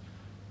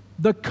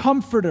 The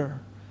Comforter,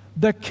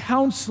 the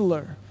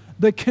Counselor,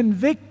 the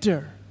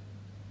Convictor.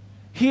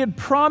 He had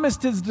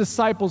promised his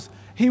disciples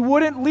he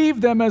wouldn't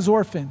leave them as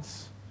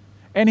orphans.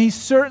 And he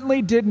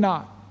certainly did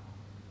not.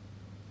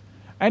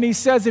 And he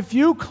says, if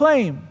you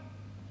claim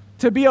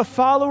to be a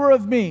follower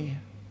of me,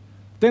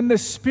 then the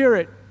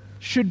Spirit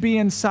should be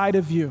inside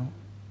of you.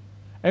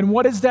 And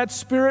what does that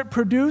Spirit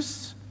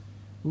produce?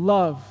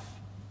 Love,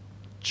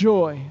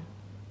 joy,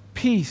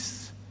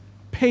 peace,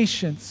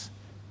 patience,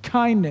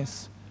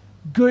 kindness,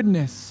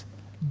 goodness,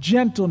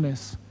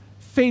 gentleness,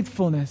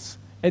 faithfulness,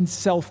 and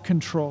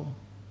self-control.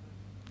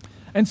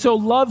 And so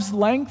love's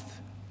length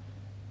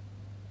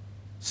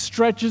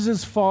stretches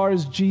as far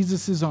as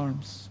Jesus'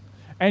 arms.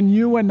 And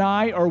you and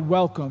I are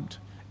welcomed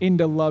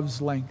into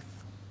love's length.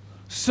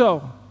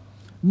 So,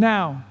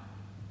 now,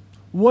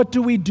 what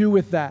do we do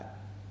with that?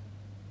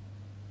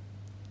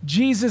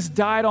 Jesus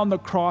died on the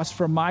cross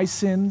for my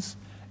sins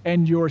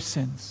and your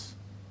sins.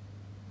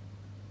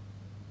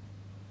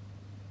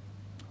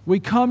 We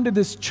come to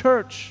this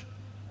church,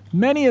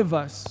 many of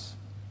us,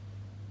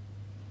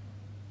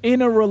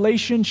 in a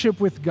relationship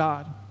with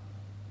God.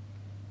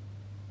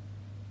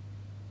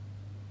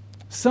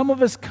 Some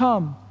of us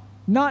come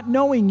not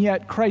knowing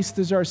yet Christ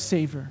is our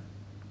Savior.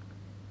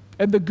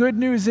 And the good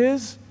news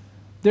is,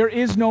 there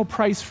is no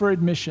price for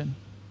admission.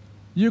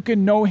 You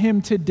can know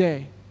him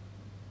today,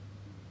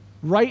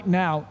 right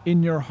now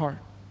in your heart.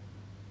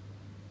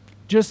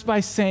 Just by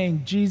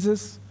saying,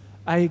 Jesus,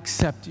 I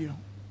accept you.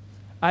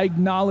 I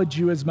acknowledge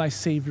you as my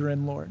Savior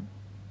and Lord.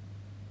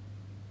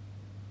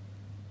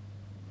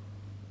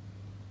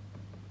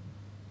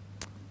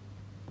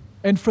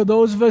 And for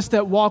those of us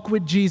that walk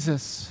with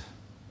Jesus,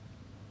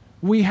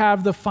 we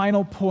have the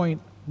final point,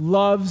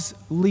 love's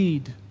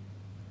lead.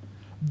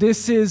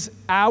 This is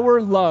our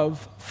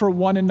love for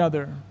one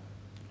another.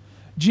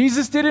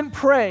 Jesus didn't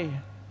pray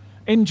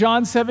in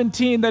John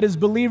 17 that his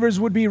believers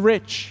would be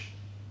rich,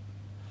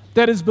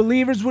 that his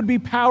believers would be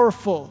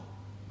powerful,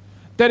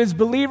 that his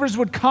believers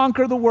would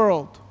conquer the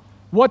world.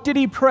 What did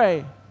he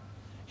pray?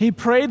 He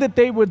prayed that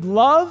they would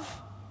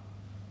love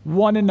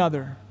one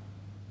another.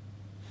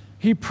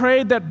 He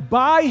prayed that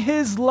by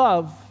his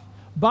love,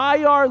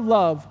 by our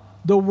love,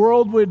 the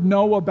world would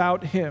know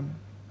about him.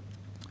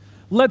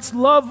 Let's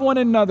love one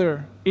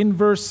another in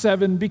verse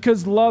 7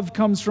 because love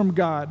comes from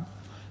God.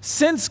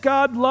 Since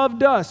God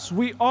loved us,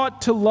 we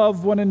ought to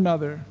love one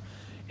another.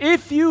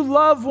 If you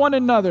love one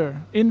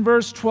another, in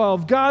verse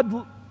 12,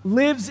 God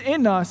lives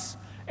in us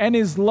and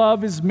his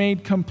love is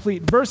made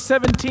complete. Verse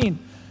 17,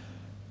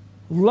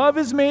 love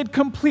is made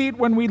complete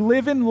when we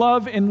live in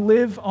love and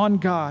live on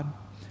God.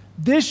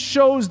 This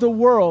shows the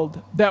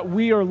world that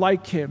we are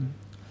like him.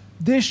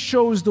 This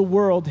shows the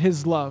world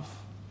his love.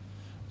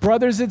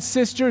 Brothers and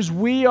sisters,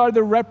 we are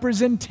the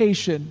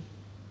representation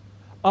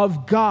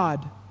of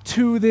God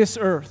to this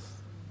earth.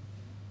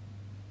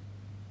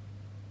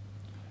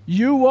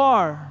 You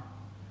are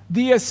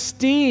the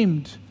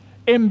esteemed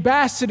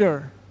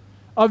ambassador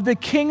of the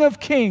King of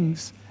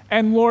Kings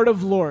and Lord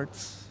of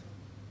Lords.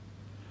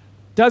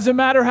 Doesn't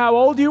matter how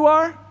old you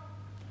are.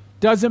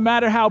 Doesn't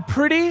matter how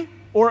pretty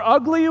or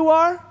ugly you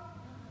are.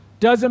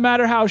 Doesn't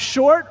matter how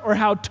short or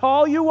how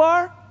tall you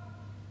are.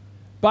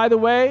 By the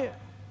way,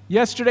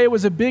 yesterday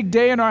was a big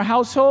day in our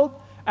household.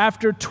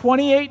 After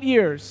 28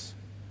 years,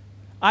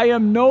 I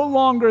am no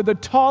longer the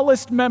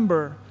tallest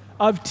member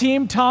of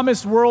Team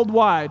Thomas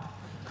worldwide.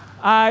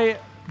 I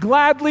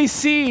gladly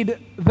cede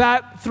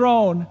that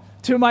throne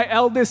to my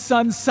eldest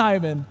son,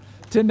 Simon,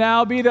 to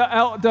now be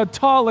the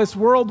tallest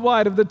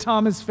worldwide of the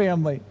Thomas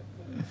family.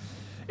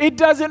 It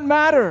doesn't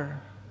matter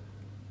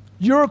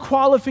your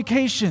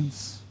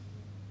qualifications.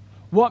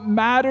 What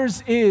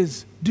matters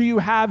is, do you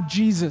have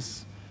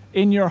Jesus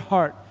in your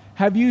heart?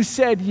 Have you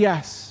said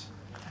yes?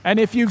 And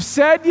if you've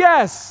said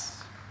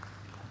yes,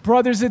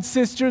 brothers and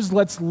sisters,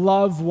 let's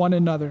love one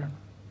another.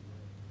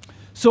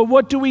 So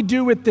what do we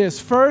do with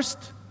this?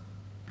 First,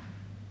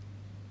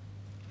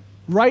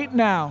 right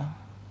now,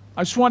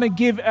 I just want to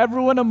give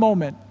everyone a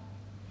moment.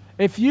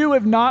 If you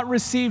have not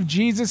received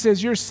Jesus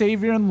as your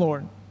Savior and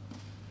Lord,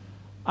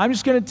 I'm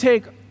just going to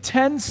take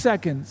 10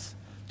 seconds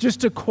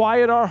just to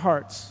quiet our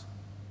hearts.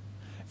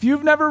 If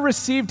you've never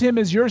received him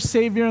as your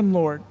Savior and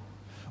Lord,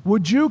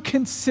 would you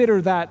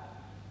consider that,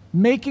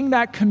 making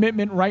that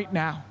commitment right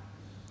now?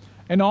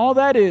 And all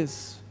that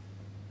is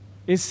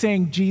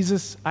saying,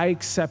 Jesus, I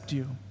accept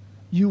you.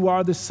 You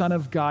are the Son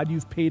of God.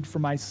 You've paid for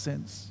my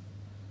sins.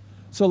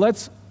 So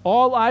let's,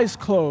 all eyes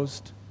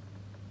closed,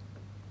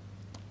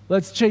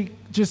 let's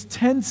take just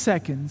 10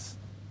 seconds.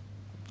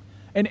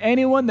 And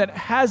anyone that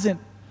hasn't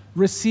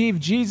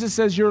received Jesus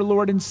as your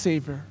Lord and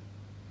Savior,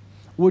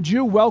 would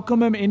you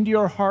welcome him into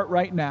your heart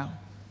right now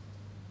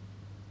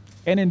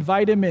and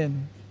invite him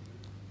in?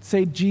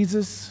 Say,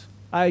 Jesus,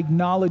 I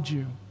acknowledge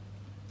you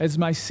as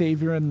my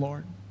Savior and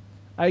Lord.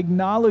 I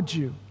acknowledge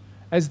you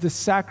as the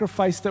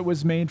sacrifice that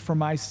was made for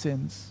my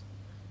sins.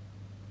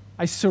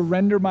 I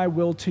surrender my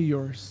will to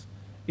yours.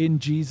 In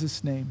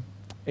Jesus' name,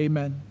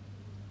 amen.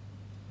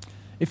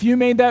 If you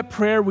made that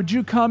prayer, would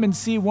you come and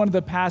see one of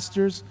the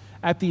pastors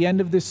at the end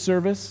of this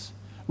service?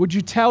 Would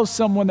you tell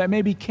someone that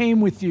maybe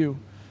came with you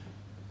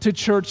to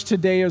church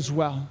today as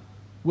well?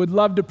 Would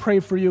love to pray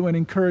for you and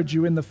encourage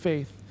you in the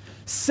faith.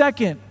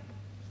 Second,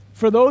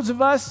 for those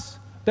of us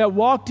that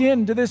walked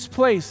into this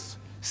place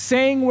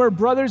saying we're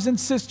brothers and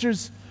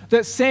sisters,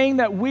 saying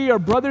that we are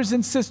brothers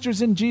and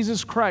sisters in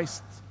Jesus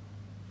Christ,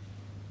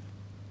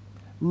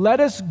 let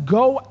us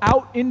go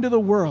out into the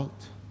world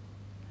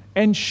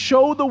and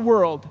show the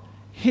world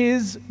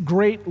his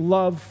great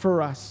love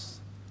for us.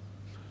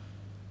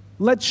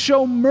 Let's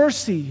show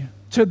mercy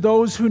to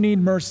those who need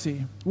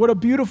mercy. What a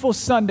beautiful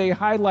Sunday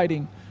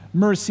highlighting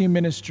Mercy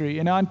Ministry.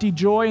 And Auntie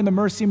Joy and the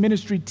Mercy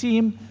Ministry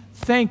team,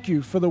 thank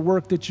you for the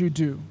work that you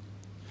do.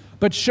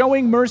 But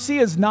showing mercy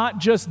is not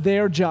just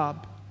their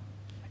job.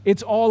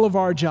 It's all of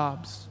our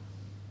jobs.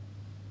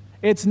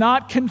 It's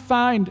not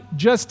confined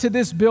just to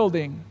this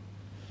building.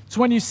 It's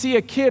when you see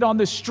a kid on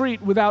the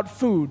street without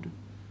food,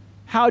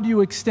 how do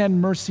you extend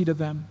mercy to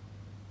them?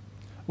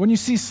 When you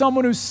see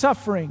someone who's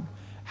suffering,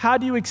 how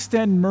do you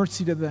extend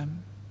mercy to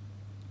them?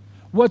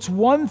 What's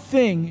one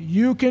thing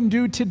you can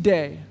do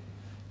today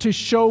to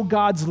show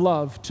God's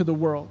love to the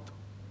world?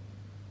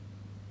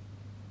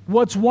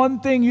 What's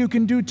one thing you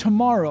can do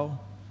tomorrow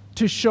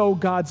to show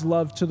God's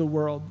love to the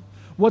world?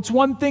 What's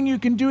one thing you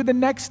can do the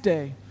next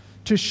day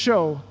to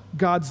show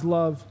God's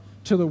love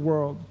to the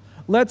world?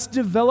 Let's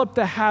develop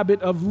the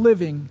habit of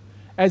living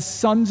as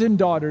sons and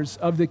daughters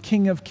of the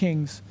King of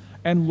Kings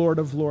and Lord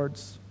of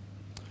Lords.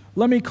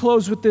 Let me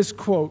close with this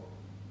quote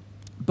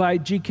by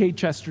G.K.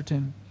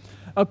 Chesterton.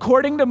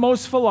 According to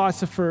most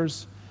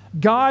philosophers,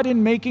 God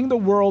in making the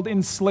world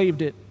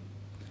enslaved it.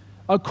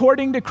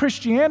 According to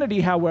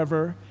Christianity,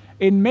 however,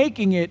 in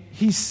making it,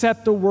 he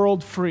set the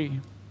world free.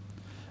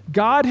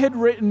 God had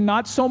written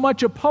not so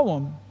much a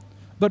poem,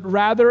 but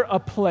rather a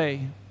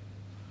play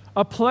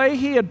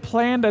he had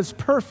planned as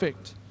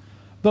perfect,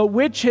 but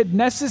which had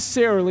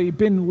necessarily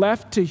been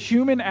left to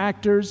human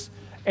actors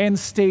and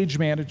stage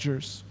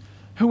managers,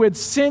 who had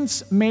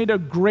since made a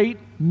great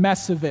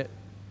mess of it.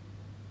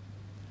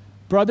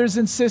 Brothers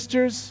and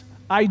sisters,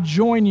 I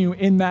join you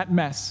in that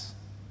mess.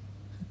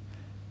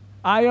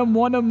 I am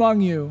one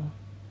among you,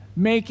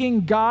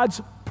 making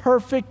God's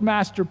perfect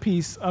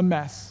masterpiece a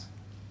mess.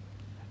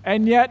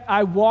 And yet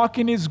I walk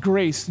in his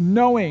grace,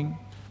 knowing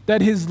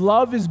that his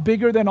love is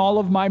bigger than all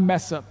of my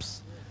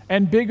mess-ups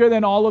and bigger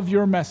than all of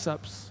your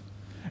mess-ups.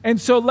 And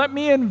so let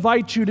me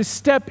invite you to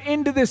step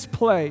into this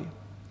play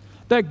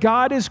that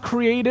God has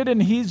created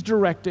and he's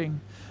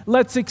directing.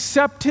 Let's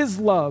accept his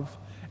love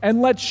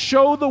and let's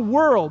show the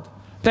world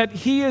that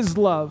he is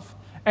love,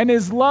 and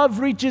his love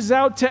reaches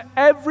out to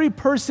every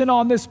person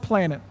on this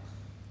planet.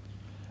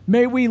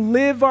 May we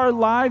live our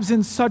lives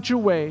in such a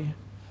way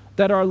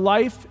that our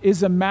life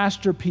is a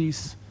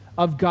masterpiece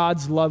of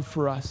God's love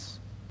for us.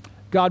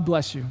 God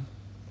bless you.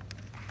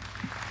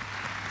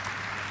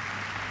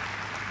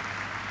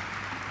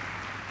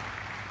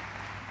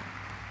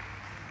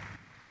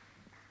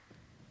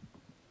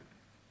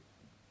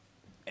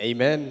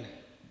 Amen.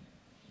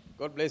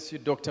 God bless you,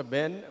 Dr.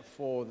 Ben,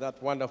 for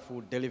that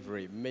wonderful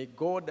delivery. May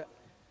God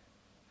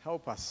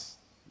help us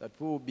that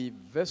we will be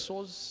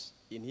vessels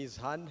in his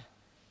hand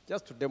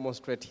just to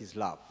demonstrate his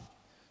love.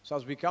 So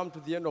as we come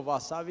to the end of our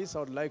service, I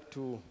would like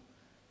to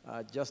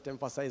just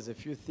emphasize a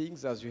few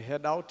things as you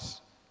head out.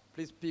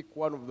 Please pick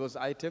one of those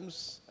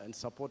items and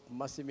support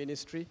Mercy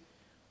Ministry.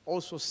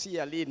 Also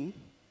CLA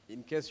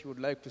in case you would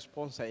like to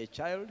sponsor a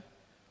child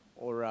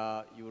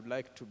or you would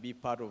like to be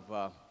part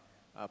of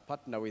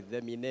partner with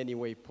them in any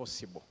way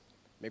possible.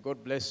 May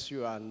God bless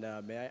you, and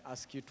may I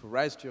ask you to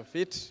rise to your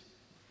feet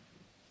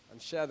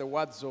and share the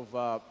words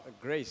of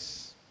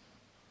grace.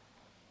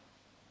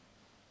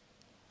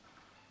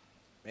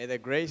 May the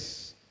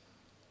grace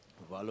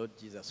of our Lord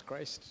Jesus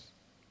Christ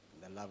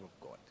and the love of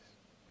God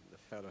and the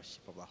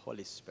fellowship of the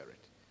Holy Spirit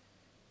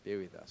be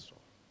with us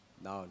all,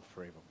 now and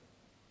forever.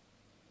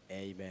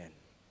 Amen.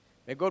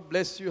 May God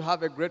bless you.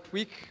 Have a great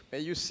week.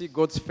 May you see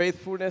God's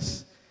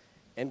faithfulness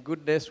and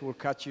goodness. Will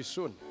catch you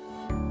soon.